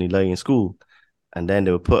movies and they lie in school. And then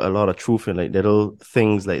they will put a lot of truth in like little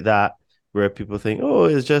things like that where people think, oh,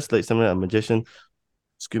 it's just like something that a magician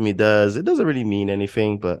Scooby does. It doesn't really mean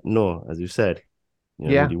anything, but no, as you said,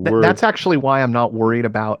 Yeah, the that's word. actually why I'm not worried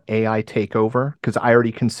about AI takeover because I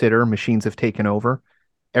already consider machines have taken over.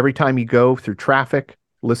 Every time you go through traffic,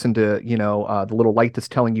 listen to, the little light that's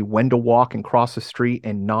telling you when to walk and cross the street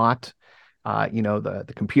and not,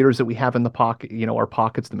 the computers that we have in the pocket, our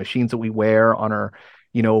pockets, the machines that we wear on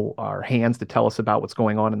our hands to tell us about what's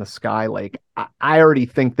going on in the sky. Like I already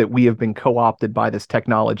think that we have been co-opted by this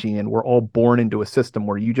technology and we're all born into a system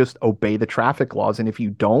where you just obey the traffic laws. And if you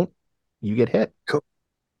don't, you get hit.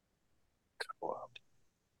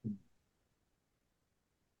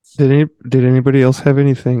 Did anybody else have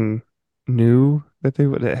anything new that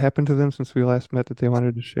happened to them since we last met that they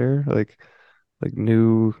wanted to share? Like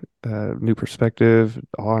new perspective,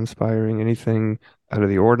 awe-inspiring, anything out of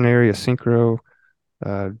the ordinary, a synchro.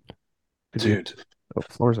 Uh, did you? Dude. Oh,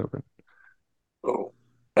 floor's open. Oh,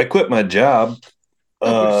 I quit my job.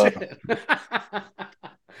 Oh Uh, shit!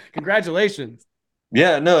 Congratulations.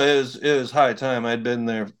 yeah, no, it was high time. I'd been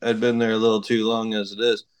there a little too long as it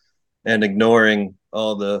is, and ignoring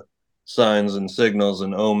all the signs and signals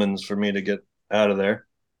and omens for me to get out of there.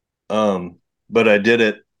 Um, but I did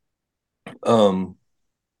it um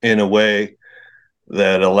in a way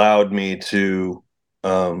that allowed me to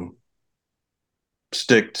um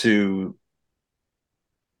stick to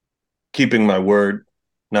keeping my word,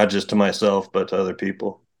 not just to myself but to other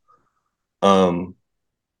people. Um,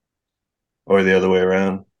 or the other way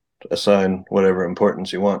around. Assign whatever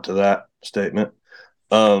importance you want to that statement.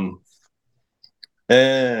 Um,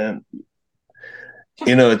 and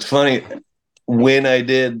it's funny when I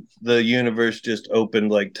did, the universe just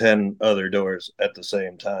opened like 10 other doors at the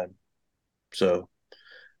same time. So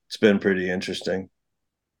it's been pretty interesting.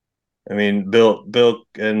 I mean, Bill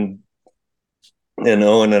and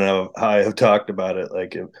Owen and I have talked about it.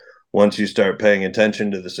 Like, once you start paying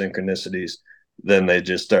attention to the synchronicities, then they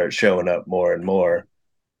just start showing up more and more.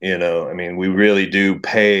 I mean, we really do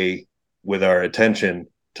pay with our attention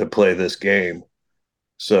to play this game.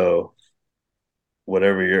 So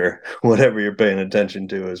whatever you're paying attention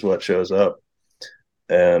to is what shows up.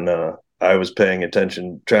 And I was paying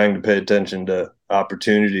attention, trying to pay attention to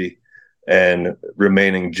opportunity and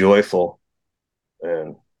remaining joyful.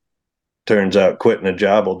 And turns out quitting a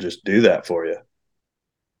job will just do that for you.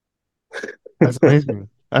 That's amazing.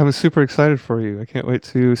 I was super excited for you. I can't wait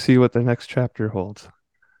to see what the next chapter holds.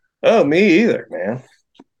 Oh, me either, man.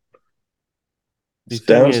 The It's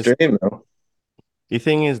thing is, downstream though. the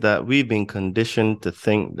thing is that we've been conditioned to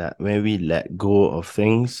think that when we let go of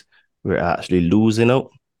things, we're actually losing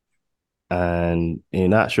out. And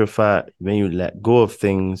in actual fact, when you let go of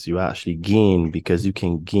things, you actually gain because you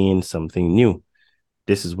can gain something new.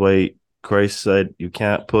 This is why Christ said you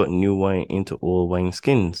can't put new wine into old wine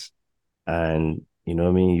skins. And you know what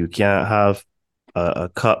I mean? You can't have a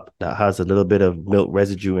cup that has a little bit of milk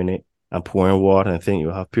residue in it and pour in water and think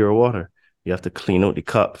you'll have pure water. You have to clean out the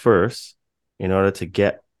cup first in order to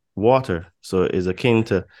get water. So it's akin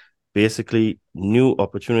to basically new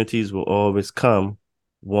opportunities will always come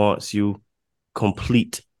once you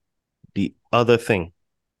complete the other thing,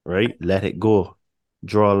 right? Let it go.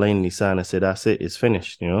 Draw a line in the sand and say, that's it, it's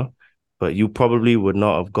finished. But you probably would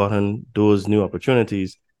not have gotten those new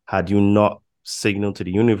opportunities had you not signaled to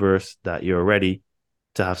the universe that you're ready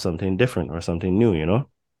to have something different or something new.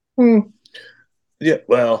 Hmm. Yeah,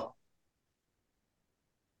 well,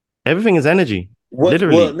 Everything is energy, well,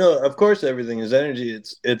 literally. no, of course everything is energy.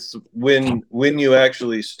 It's when you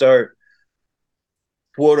actually start,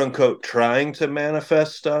 quote unquote, trying to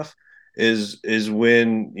manifest stuff, is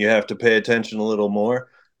when you have to pay attention a little more.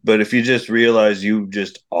 But if you just realize you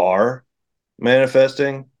just are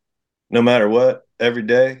manifesting no matter what every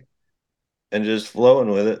day and just flowing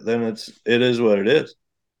with it, then it is what it is.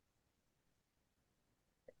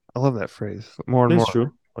 I love that phrase more and It's more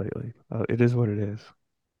true. lately. It is what it is.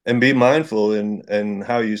 And be mindful in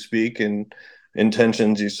how you speak and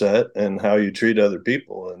intentions you set and how you treat other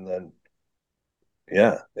people, and then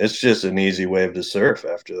yeah, it's just an easy wave to surf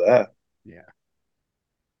after that. Yeah.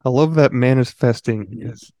 I love that manifesting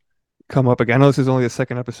has come up again. I know this is only the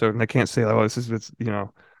second episode, and I can't say, oh, this is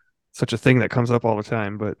such a thing that comes up all the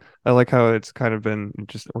time. But I like how it's kind of been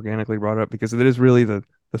just organically brought up because it is really the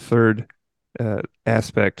third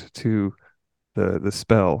aspect to the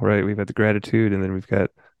spell, right? We've had the gratitude, and then we've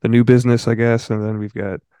got the new business, I guess, and then we've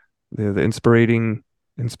got the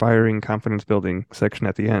inspiring confidence building section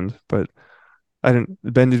at the end. But I didn't,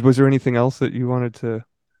 Ben, was there anything else that you wanted to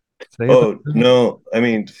say about Oh this? no, I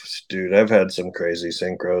mean, dude, I've had some crazy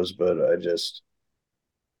synchros, but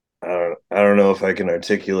I don't know if I can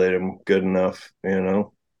articulate them good enough.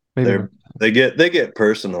 Maybe not. They're they get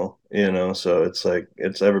personal. So it's like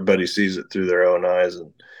it's everybody sees it through their own eyes,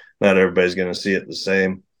 and not everybody's going to see it the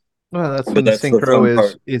same. Well, that's But when the that's the synchro fun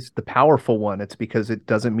part. is the powerful one. It's because it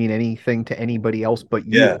doesn't mean anything to anybody else but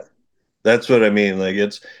Yeah, you. that's what I mean. Like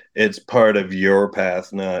it's part of your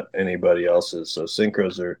path, not anybody else's. So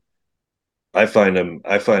synchros are I find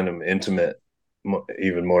them intimate,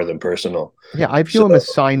 even more than personal. Yeah, I view So them as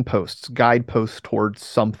signposts, guideposts towards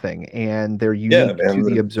something, and they're yeah, unique to man.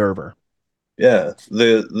 the observer. Yeah,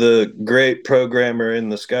 the great programmer in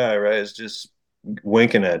the sky, right, is just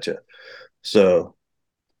winking at you. So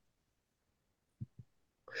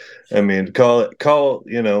I mean, call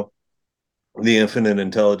the infinite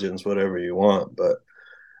intelligence whatever you want, but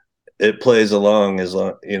it plays along as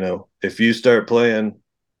long if you start playing,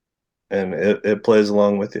 and it plays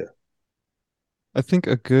along with you. I think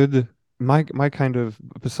a good my kind of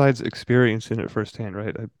besides experiencing it firsthand,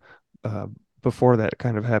 right? Before that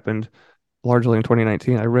kind of happened, largely in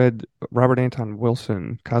 2019, I read Robert Anton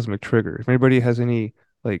Wilson, Cosmic Trigger. If anybody has any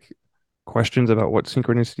like questions about what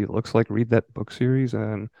synchronicity looks like, read that book series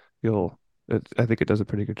and you'll I think it does a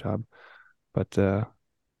pretty good job. But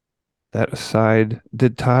that aside,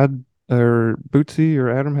 did Todd or Bootsy or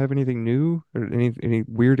Adam have anything new or any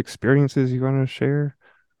weird experiences you want to share?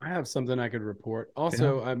 I have something I could report. Yeah,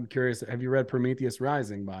 Also, I'm curious, have you read Prometheus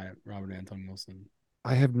Rising by Robert Anton Wilson?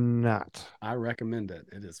 I have not. I recommend it.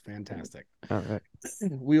 It is fantastic. All right.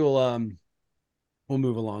 We will we'll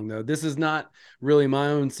move along though. This is not really my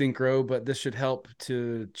own synchro, but this should help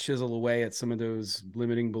to chisel away at some of those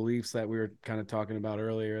limiting beliefs that we were kind of talking about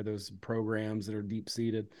earlier, those programs that are deep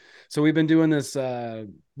seated. So we've been doing this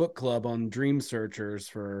book club on dream searchers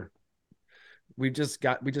for we just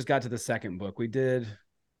got to the second book. We did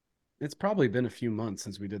it's probably been a few months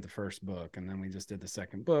since we did the first book, and then we just did the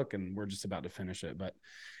second book, and we're just about to finish it. But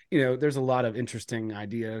there's a lot of interesting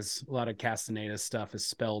ideas. A lot of Castaneda stuff is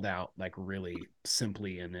spelled out like really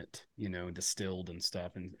simply in it, distilled and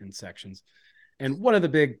stuff in sections. And one of the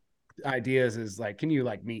big ideas is like, can you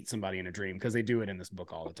like meet somebody in a dream? Because they do it in this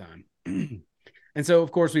book all the time. And so,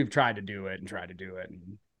 of course, we've tried to do it and tried to do it,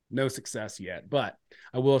 and no success yet. But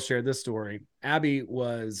I will share this story. Abby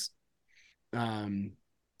was um,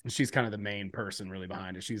 she's kind of the main person really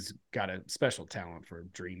behind it. She's got a special talent for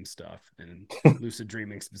dream stuff and lucid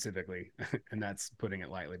dreaming specifically, and that's putting it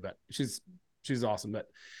lightly. But she's awesome. But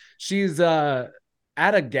she's at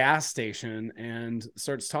a gas station and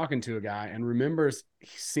starts talking to a guy and remembers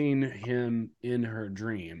seeing him in her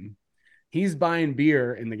dream. He's buying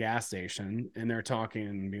beer in the gas station and they're talking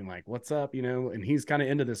and being like, "What's up?" And he's kind of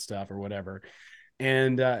into this stuff or whatever.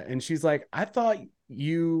 And she's like, "I thought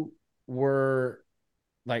you were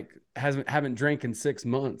like haven't drank in 6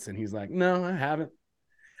 months." And he's like, "No, I haven't."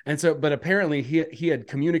 And so, but apparently he had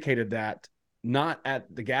communicated that not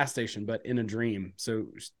at the gas station, but in a dream. So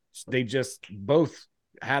they just both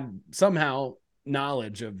had somehow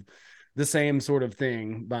knowledge of the same sort of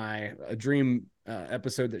thing by a dream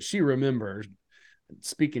episode that she remembers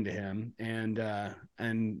speaking to him. And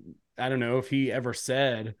I don't know if he ever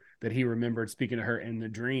said that he remembered speaking to her in the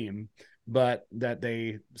dream, but that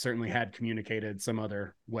they certainly had communicated some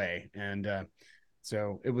other way. And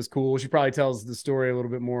so it was cool. She probably tells the story a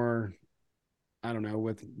little bit more, I don't know,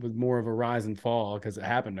 with more of a rise and fall because it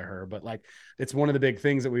happened to her. But like, it's one of the big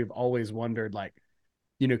things that we've always wondered, like,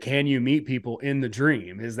 can you meet people in the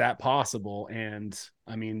dream? Is that possible? And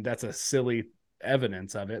I mean, that's a silly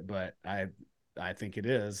evidence of it, but I think it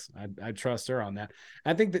is. I trust her on that.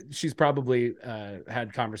 I think that she's probably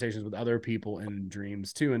had conversations with other people in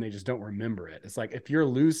dreams too, and they just don't remember it. It's like if you're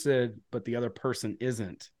lucid, but the other person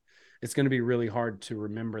isn't, it's going to be really hard to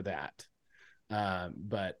remember that.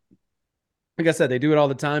 But like I said, they do it all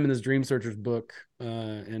the time in this Dream Searchers book,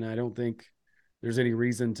 and I don't think there's any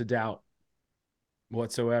reason to doubt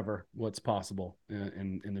whatsoever what's possible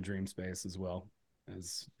in the dream space as well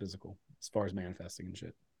as physical, as far as manifesting and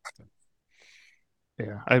shit. So.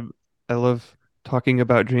 Yeah, I love talking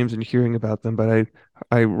about dreams and hearing about them, but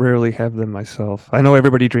I rarely have them myself. I know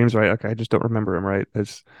everybody dreams, right? Okay, I just don't remember them, right?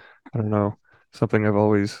 It's I don't know, something I've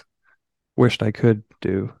always wished I could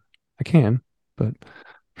do. I can, but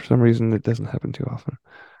for some reason it doesn't happen too often.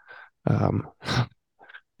 Um,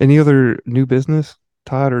 any other new business,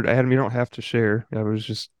 Todd or Adam? You don't have to share. I was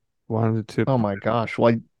just wanted to. Oh my gosh.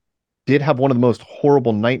 Well, did have one of the most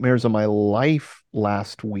horrible nightmares of my life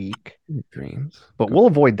last week, Dreams. but we'll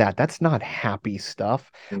avoid that. That's not happy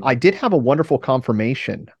stuff. I did have a wonderful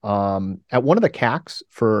confirmation at one of the CACs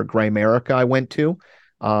for Grimerica I went to.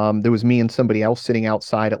 There was me and somebody else sitting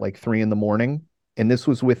outside at like 3 in the morning, and this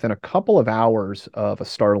was within a couple of hours of a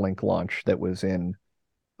Starlink launch that was in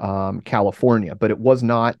California, but it was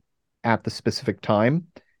not at the specific time.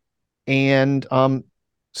 And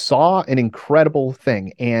saw an incredible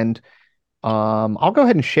thing. And I'll go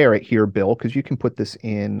ahead and share it here, Bill, because you can put this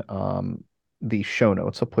in the show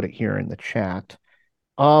notes. I'll put it here in the chat.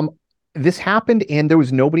 Um, this happened and there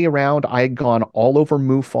was nobody around. I had gone all over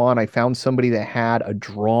MUFON. I found somebody that had a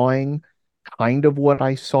drawing, kind of what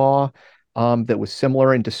I saw, that was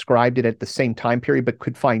similar and described it at the same time period, but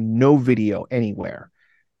could find no video anywhere.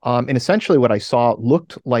 And essentially, what I saw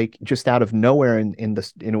looked like just out of nowhere in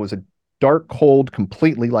this, and it was a dark, cold,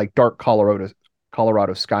 completely like dark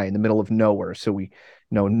Colorado sky in the middle of nowhere. So we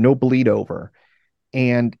no bleed over,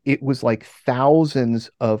 and it was like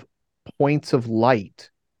thousands of points of light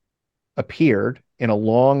appeared in a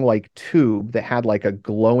long like tube that had like a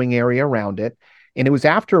glowing area around it. And it was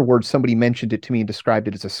afterwards somebody mentioned it to me and described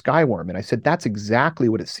it as a skyworm. And I said, that's exactly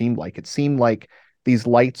what it seemed like. It seemed like these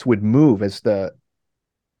lights would move as the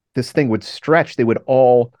this thing would stretch, they would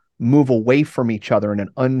all move away from each other in an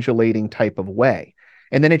undulating type of way.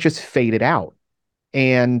 And then it just faded out.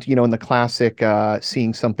 And, in the classic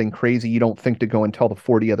seeing something crazy, you don't think to go and tell the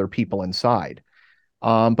 40 other people inside.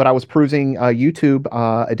 But I was perusing YouTube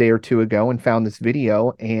a day or two ago and found this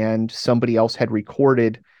video, and somebody else had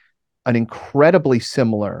recorded an incredibly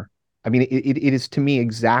similar. I mean, it is to me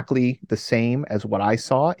exactly the same as what I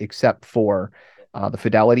saw, except for the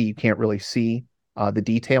fidelity. You can't really see the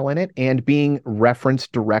detail in it, and being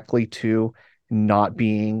referenced directly to not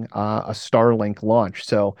being a Starlink launch.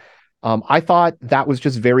 So I thought that was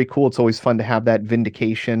just very cool. It's always fun to have that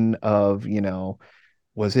vindication of,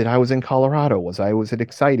 was it I was in Colorado? Was it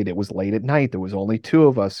excited? It was late at night. There was only two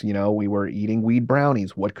of us, we were eating weed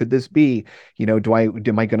brownies. What could this be? Am I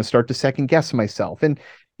going to start to second guess myself? And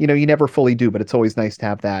you never fully do, but it's always nice to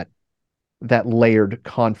have that layered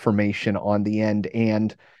confirmation on the end.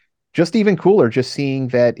 And just even cooler, just seeing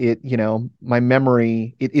that my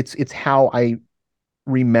memory, it's how I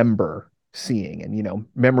remember seeing. And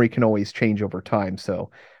memory can always change over time.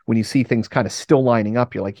 So when you see things kind of still lining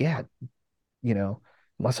up, you're like, yeah, you know,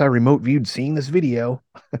 unless I remote viewed seeing this video.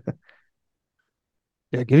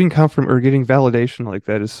 Yeah, getting confirm or getting validation like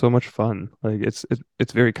that is so much fun. Like it's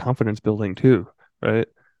very confidence building too, right?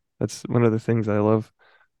 That's one of the things I love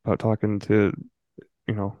about talking to,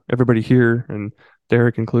 everybody here and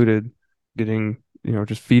Derek included, getting,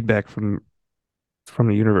 just feedback from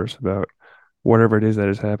the universe about whatever it is that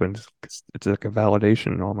has happened. It's like a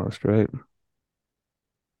validation almost, right?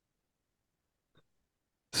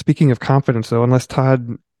 Speaking of confidence, though, unless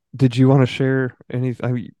Todd, did you want to share any?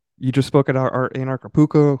 You just spoke at our Anarch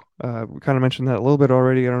Acapulco. We kind of mentioned that a little bit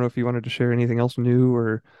already. I don't know if you wanted to share anything else new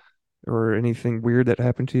or anything weird that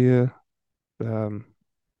happened to you. Um,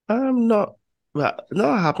 I'm not well,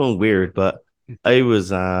 not happened weird, but I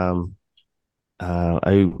was I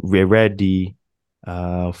read the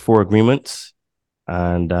Four Agreements,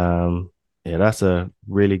 and yeah, that's a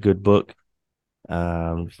really good book.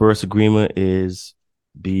 First agreement is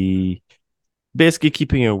be basically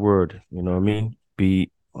keeping your word. You know what I mean?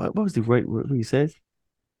 Be what was the right word he says?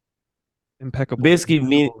 impeccable, Basically,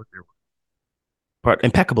 mean impeccable with your part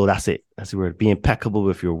impeccable. That's it. That's the word. Be impeccable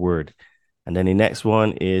with your word. And then the next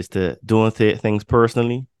one is to don't take things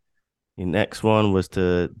personally. The next one was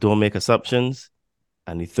to don't make assumptions.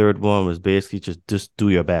 And the third one was basically just do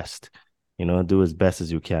your best, do as best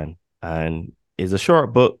as you can. And it's a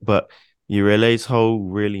short book, but you realize how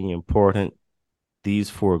really important these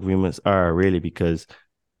four agreements are really, because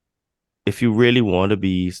if you really want to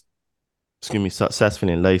be, excuse me, successful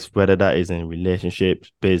in life, whether that is in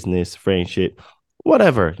relationships, business, friendship,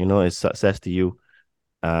 whatever, is success to you.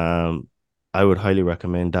 Um, I would highly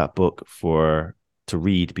recommend that book to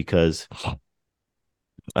read, because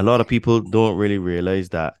a lot of people don't really realize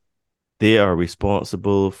that they are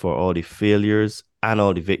responsible for all the failures and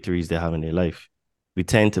all the victories they have in their life. We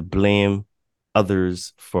tend to blame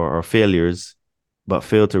others for our failures, but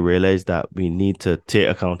fail to realize that we need to take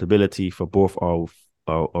accountability for both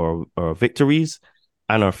our victories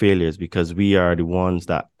and our failures, because we are the ones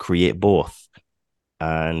that create both.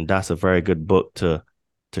 And that's a very good book to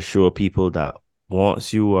show people that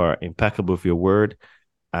once you are impeccable with your word,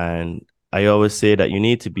 and I always say that you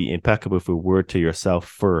need to be impeccable with your word to yourself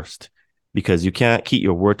first, because you can't keep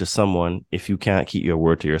your word to someone if you can't keep your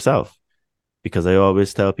word to yourself. because I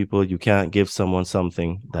always tell people you can't give someone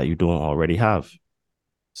something that you don't already have.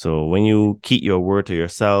 So when you keep your word to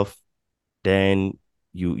yourself, then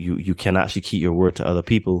you can actually keep your word to other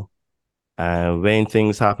people. And when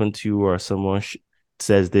things happen to you, or someone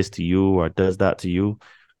says this to you or does that to you,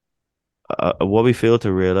 what we fail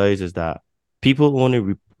to realize is that people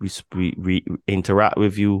only interact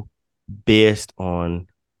with you based on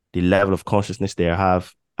the level of consciousness they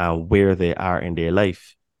have and where they are in their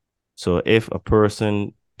life. So if a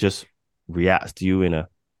person just reacts to you in a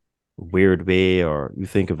weird way, or you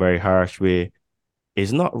think a very harsh way,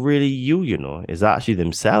 it's not really you, it's actually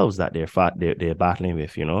themselves that they're battling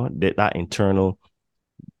with, that internal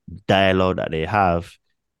dialogue that they have.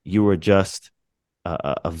 You were just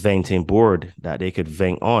a venting board that they could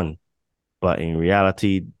vent on. But in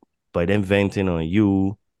reality, by them venting on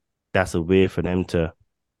you, that's a way for them to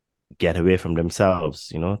get away from themselves,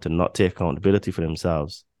 to not take accountability for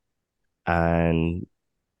themselves. And,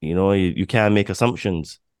 you can't make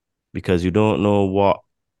assumptions because you don't know what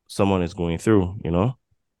someone is going through,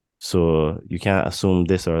 So you can't assume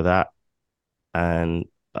this or that. And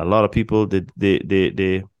a lot of people,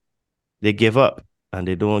 they give up and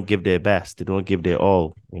they don't give their best. They don't give their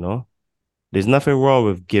all. There's nothing wrong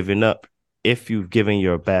with giving up if you've given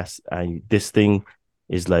your best and this thing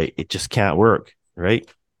is like, it just can't work, right?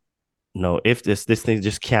 No, if this thing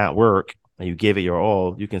just can't work and you gave it your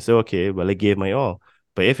all, you can say, okay, well, I gave my all.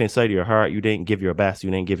 But if inside your heart you didn't give your best,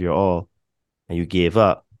 you didn't give your all, and you gave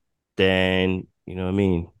up, then you know what I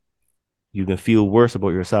mean. You can feel worse about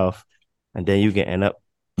yourself, and then you can end up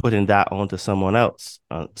putting that onto someone else,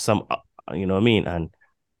 you know what I mean. And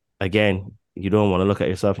again, you don't want to look at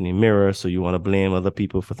yourself in the mirror, so you want to blame other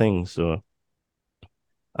people for things. So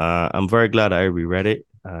I'm very glad I reread it,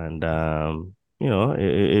 and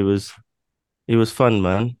it was fun,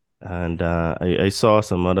 man. And I saw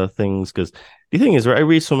some other things because the thing is, right, I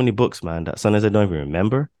read so many books, man, that sometimes I don't even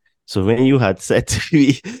remember. So when you had said to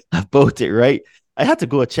me about it, right, I had to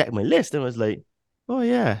go check my list and was like, oh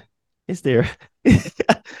yeah, it's there.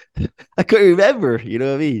 I couldn't remember, you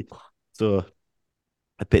know what I mean? So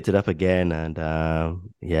I picked it up again, and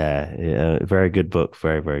yeah, very good book,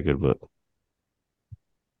 very very good book.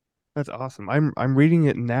 That's awesome. I'm reading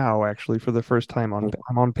it now actually for the first time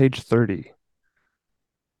I'm on page 30.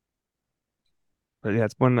 But yeah,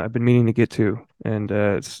 it's one I've been meaning to get to, and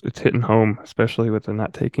it's hitting home, especially with the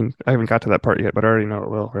not taking. I haven't got to that part yet, but I already know it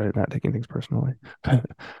will, right? Not taking things personally.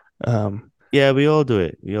 Um, Yeah, we all do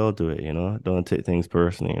it. We all do it. Don't take things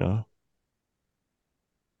personally.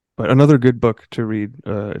 but another good book to read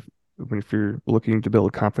if you're looking to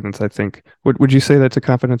build confidence, I think. Would you say that's a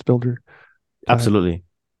confidence builder? Time. Absolutely.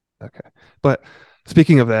 Okay. But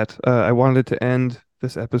speaking of that, I wanted to end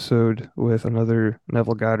this episode with another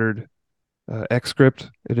Neville Goddard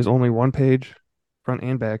excerpt. It is only one page, front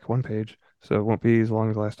and back, one page. So it won't be as long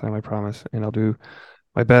as last time, I promise. And I'll do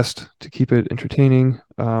my best to keep it entertaining.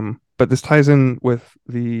 But this ties in with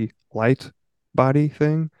the light body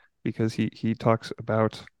thing because he talks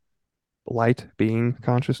about light being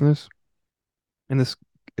consciousness. And this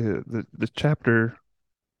chapter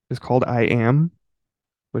is called I Am,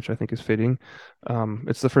 which I think is fitting.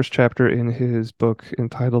 It's the first chapter in his book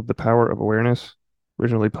entitled The Power of Awareness,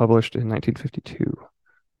 originally published in 1952.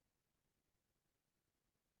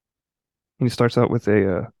 He starts out with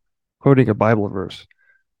a quoting a Bible verse.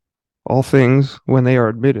 All things, when they are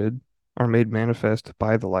admitted, are made manifest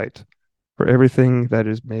by the light. For everything that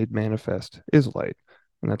is made manifest is light.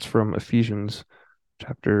 And that's from Ephesians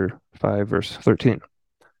chapter 5, verse 13.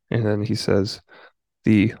 And then he says,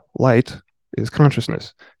 the light is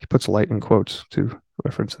consciousness. He puts light in quotes to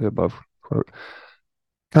reference the above quote.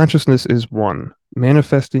 Consciousness is one,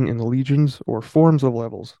 manifesting in legions or forms of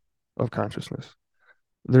levels of consciousness.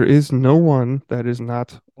 There is no one that is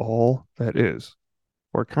not all that is,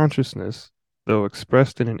 for consciousness, though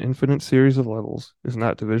expressed in an infinite series of levels, is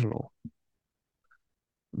not divisional.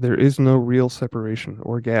 There is no real separation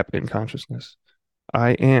or gap in consciousness.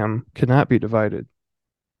 I am cannot be divided.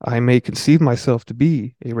 I may conceive myself to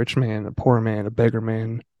be a rich man, a poor man, a beggar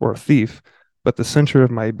man, or a thief, but the center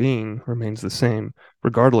of my being remains the same,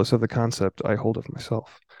 regardless of the concept I hold of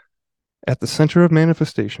myself. At the center of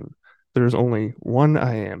manifestation, there is only one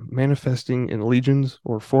I am, manifesting in legions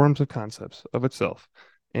or forms of concepts of itself,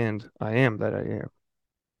 and I am that I am.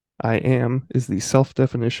 I am is the self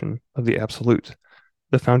definition of the absolute,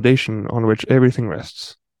 the foundation on which everything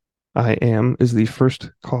rests. I am is the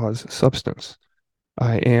first cause substance.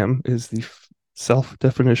 I am is the self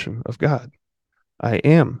definition of God. I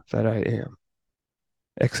am that I am.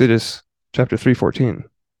 Exodus chapter 3:14.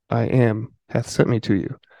 I am hath sent me to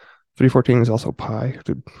you. 314 is also pi,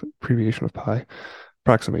 the abbreviation of pi,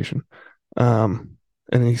 approximation. Um,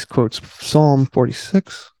 and he quotes Psalm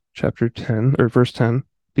 46, chapter 10, or verse 10,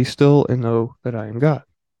 be still and know that I am God.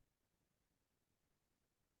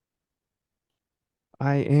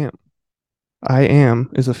 I am. I am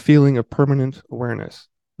is a feeling of permanent awareness.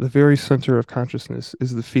 The very center of consciousness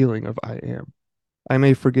is the feeling of I am. I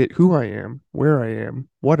may forget who I am, where I am,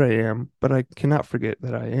 what I am, but I cannot forget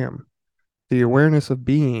that I am. The awareness of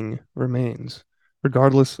being remains,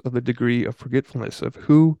 regardless of the degree of forgetfulness of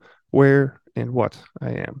who, where, and what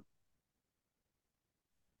I am.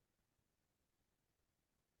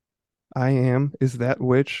 I am is that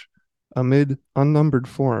which, amid unnumbered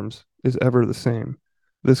forms, is ever the same.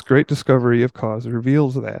 This great discovery of cause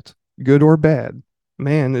reveals that, good or bad,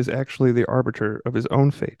 man is actually the arbiter of his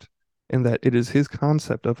own fate, and that it is his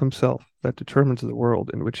concept of himself that determines the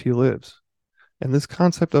world in which he lives. And this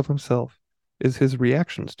concept of himself is his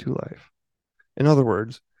reactions to life. In other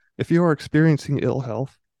words, if you are experiencing ill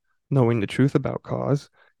health, knowing the truth about cause,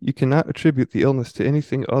 you cannot attribute the illness to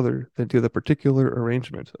anything other than to the particular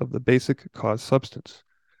arrangement of the basic cause substance,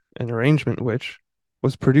 an arrangement which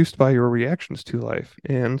was produced by your reactions to life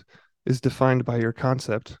and is defined by your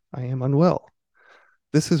concept, I am unwell.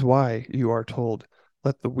 This is why you are told,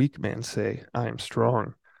 let the weak man say, I am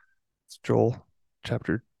strong. It's Joel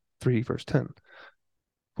chapter 3, verse 10.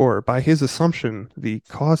 For by his assumption, the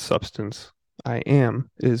cause substance, I am,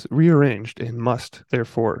 is rearranged and must,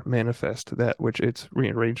 therefore, manifest that which its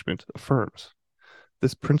rearrangement affirms.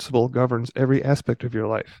 This principle governs every aspect of your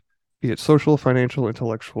life, be it social, financial,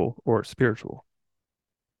 intellectual, or spiritual.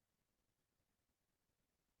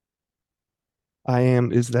 I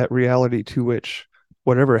am is that reality to which,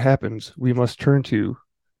 whatever happens, we must turn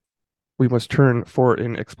for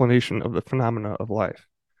an explanation of the phenomena of life.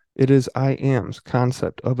 It is I am's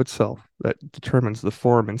concept of itself that determines the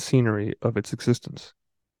form and scenery of its existence.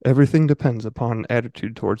 Everything depends upon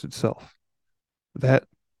attitude towards itself. That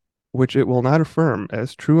which it will not affirm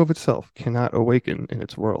as true of itself cannot awaken in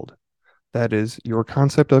its world. That is, your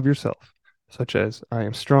concept of yourself, such as I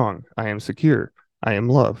am strong, I am secure, I am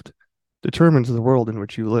loved, determines the world in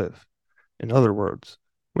which you live. In other words,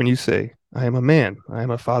 when you say, I am a man, I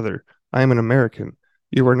am a father, I am an American,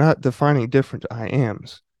 you are not defining different I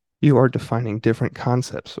ams. You are defining different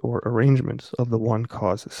concepts or arrangements of the one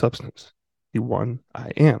cause substance, the one I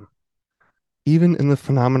am. Even in the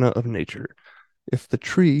phenomena of nature, if the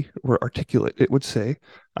tree were articulate, it would say,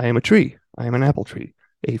 I am a tree, I am an apple tree,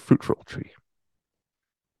 a fruitful tree.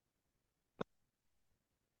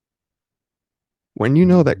 When you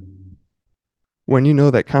know that When you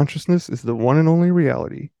know that consciousness is the one and only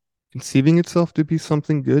reality, conceiving itself to be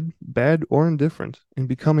something good, bad, or indifferent, and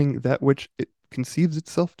becoming that which it conceives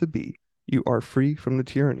itself to be, you are free from the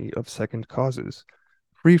tyranny of second causes,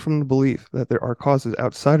 free from the belief that there are causes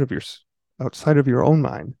outside of your own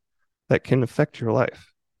mind that can affect your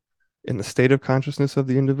life. In the state of consciousness of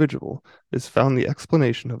the individual is found the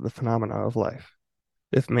explanation of the phenomena of life.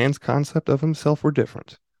 If man's concept of himself were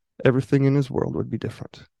different, everything in his world would be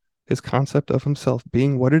different. His concept of himself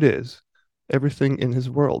being what it is, everything in his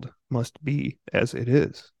world must be as it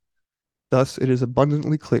is. Thus, it is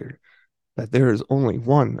abundantly clear that there is only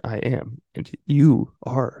one I am, and you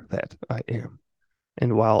are that I am.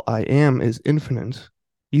 And while I am is infinite,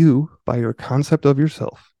 you, by your concept of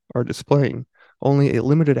yourself, are displaying only a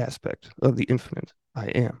limited aspect of the infinite I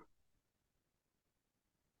am.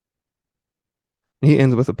 He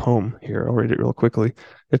ends with a poem here. I'll read it real quickly.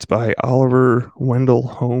 It's by Oliver Wendell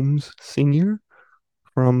Holmes Sr.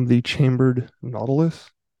 from the Chambered Nautilus.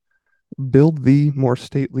 Build thee more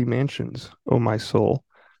stately mansions, O my soul,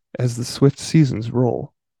 as the swift seasons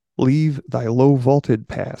roll. Leave thy low vaulted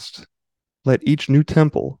past. Let each new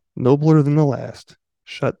temple, nobler than the last,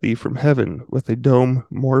 shut thee from heaven with a dome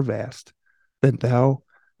more vast, than thou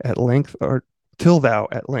at length art, till thou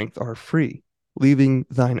at length art free, leaving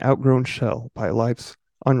thine outgrown shell by life's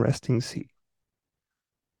unresting sea.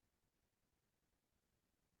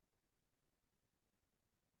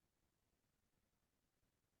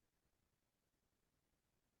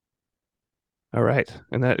 All right,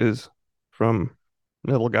 and that is from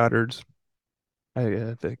Neville Goddard's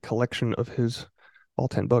the collection of his all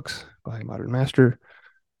 10 books by Modern Master.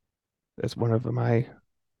 It's one of my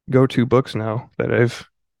go-to books now that I've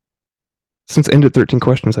since ended 13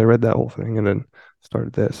 questions. I read that whole thing and then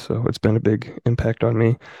started this, so it's been a big impact on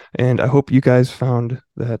me. And I hope you guys found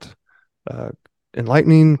that uh,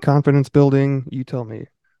 enlightening, confidence building. You tell me.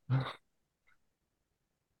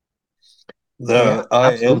 Yeah, The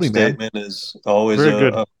I am absolutely, man. statement is always Very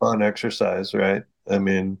good. a fun exercise, right? I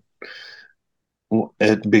mean,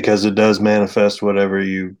 it because it does manifest whatever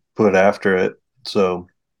you put after it. So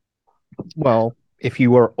Well, if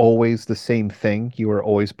you are always the same thing, you are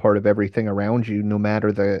always part of everything around you, no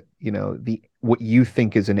matter the what you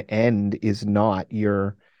think is an end is not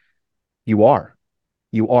you are.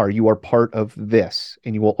 You are part of this,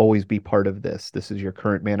 and you will always be part of this. This is your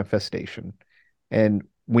current manifestation. And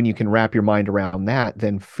when you can wrap your mind around that,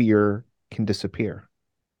 then fear can disappear.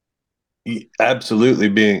 absolutely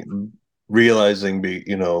being realizing the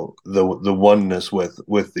oneness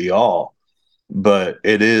with the all, but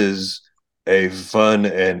it is a fun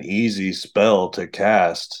and easy spell to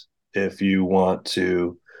cast if you want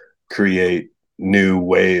to create new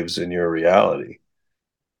waves in your reality,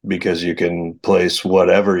 because you can place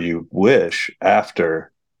whatever you wish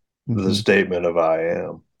after the Mhm. statement of I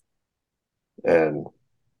am, and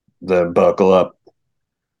then buckle up.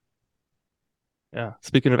 Yeah.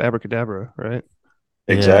 Speaking of abracadabra, right?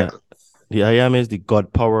 Yeah, Exactly. the I am is the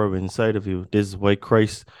God power inside of you. This is why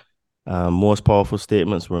Christ's most powerful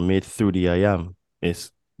statements were made through the I am.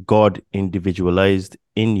 It's God individualized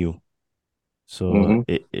in you. So Mm-hmm.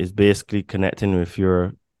 it is basically connecting with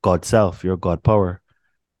your God self, your God power.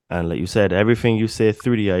 And like you said, everything you say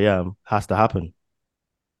through the I am has to happen.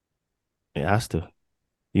 It has to.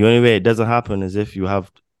 The only way it doesn't happen is if you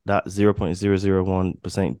have that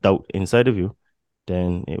 0.001% doubt inside of you,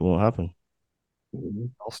 then it won't happen. Mm-hmm.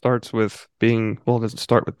 All starts with being, well, it doesn't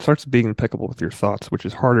start with, it starts with being impeccable with your thoughts, which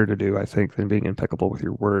is harder to do, I think, than being impeccable with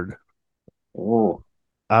your word. Oh,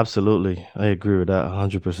 Absolutely. I agree with that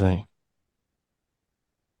 100%.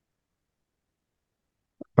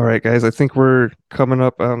 All right, guys, I think we're coming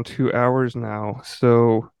up on 2 hours now.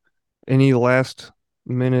 So any last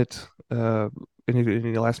minute,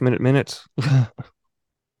 any last minute minutes?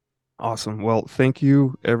 Awesome. Well, thank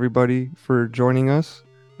you everybody for joining us.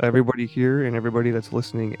 Everybody here and everybody that's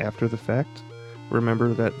listening after the fact.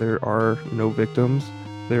 Remember that there are no victims.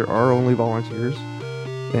 There are only volunteers.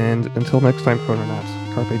 And until next time,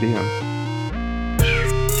 Chrononauts, Carpe Diem.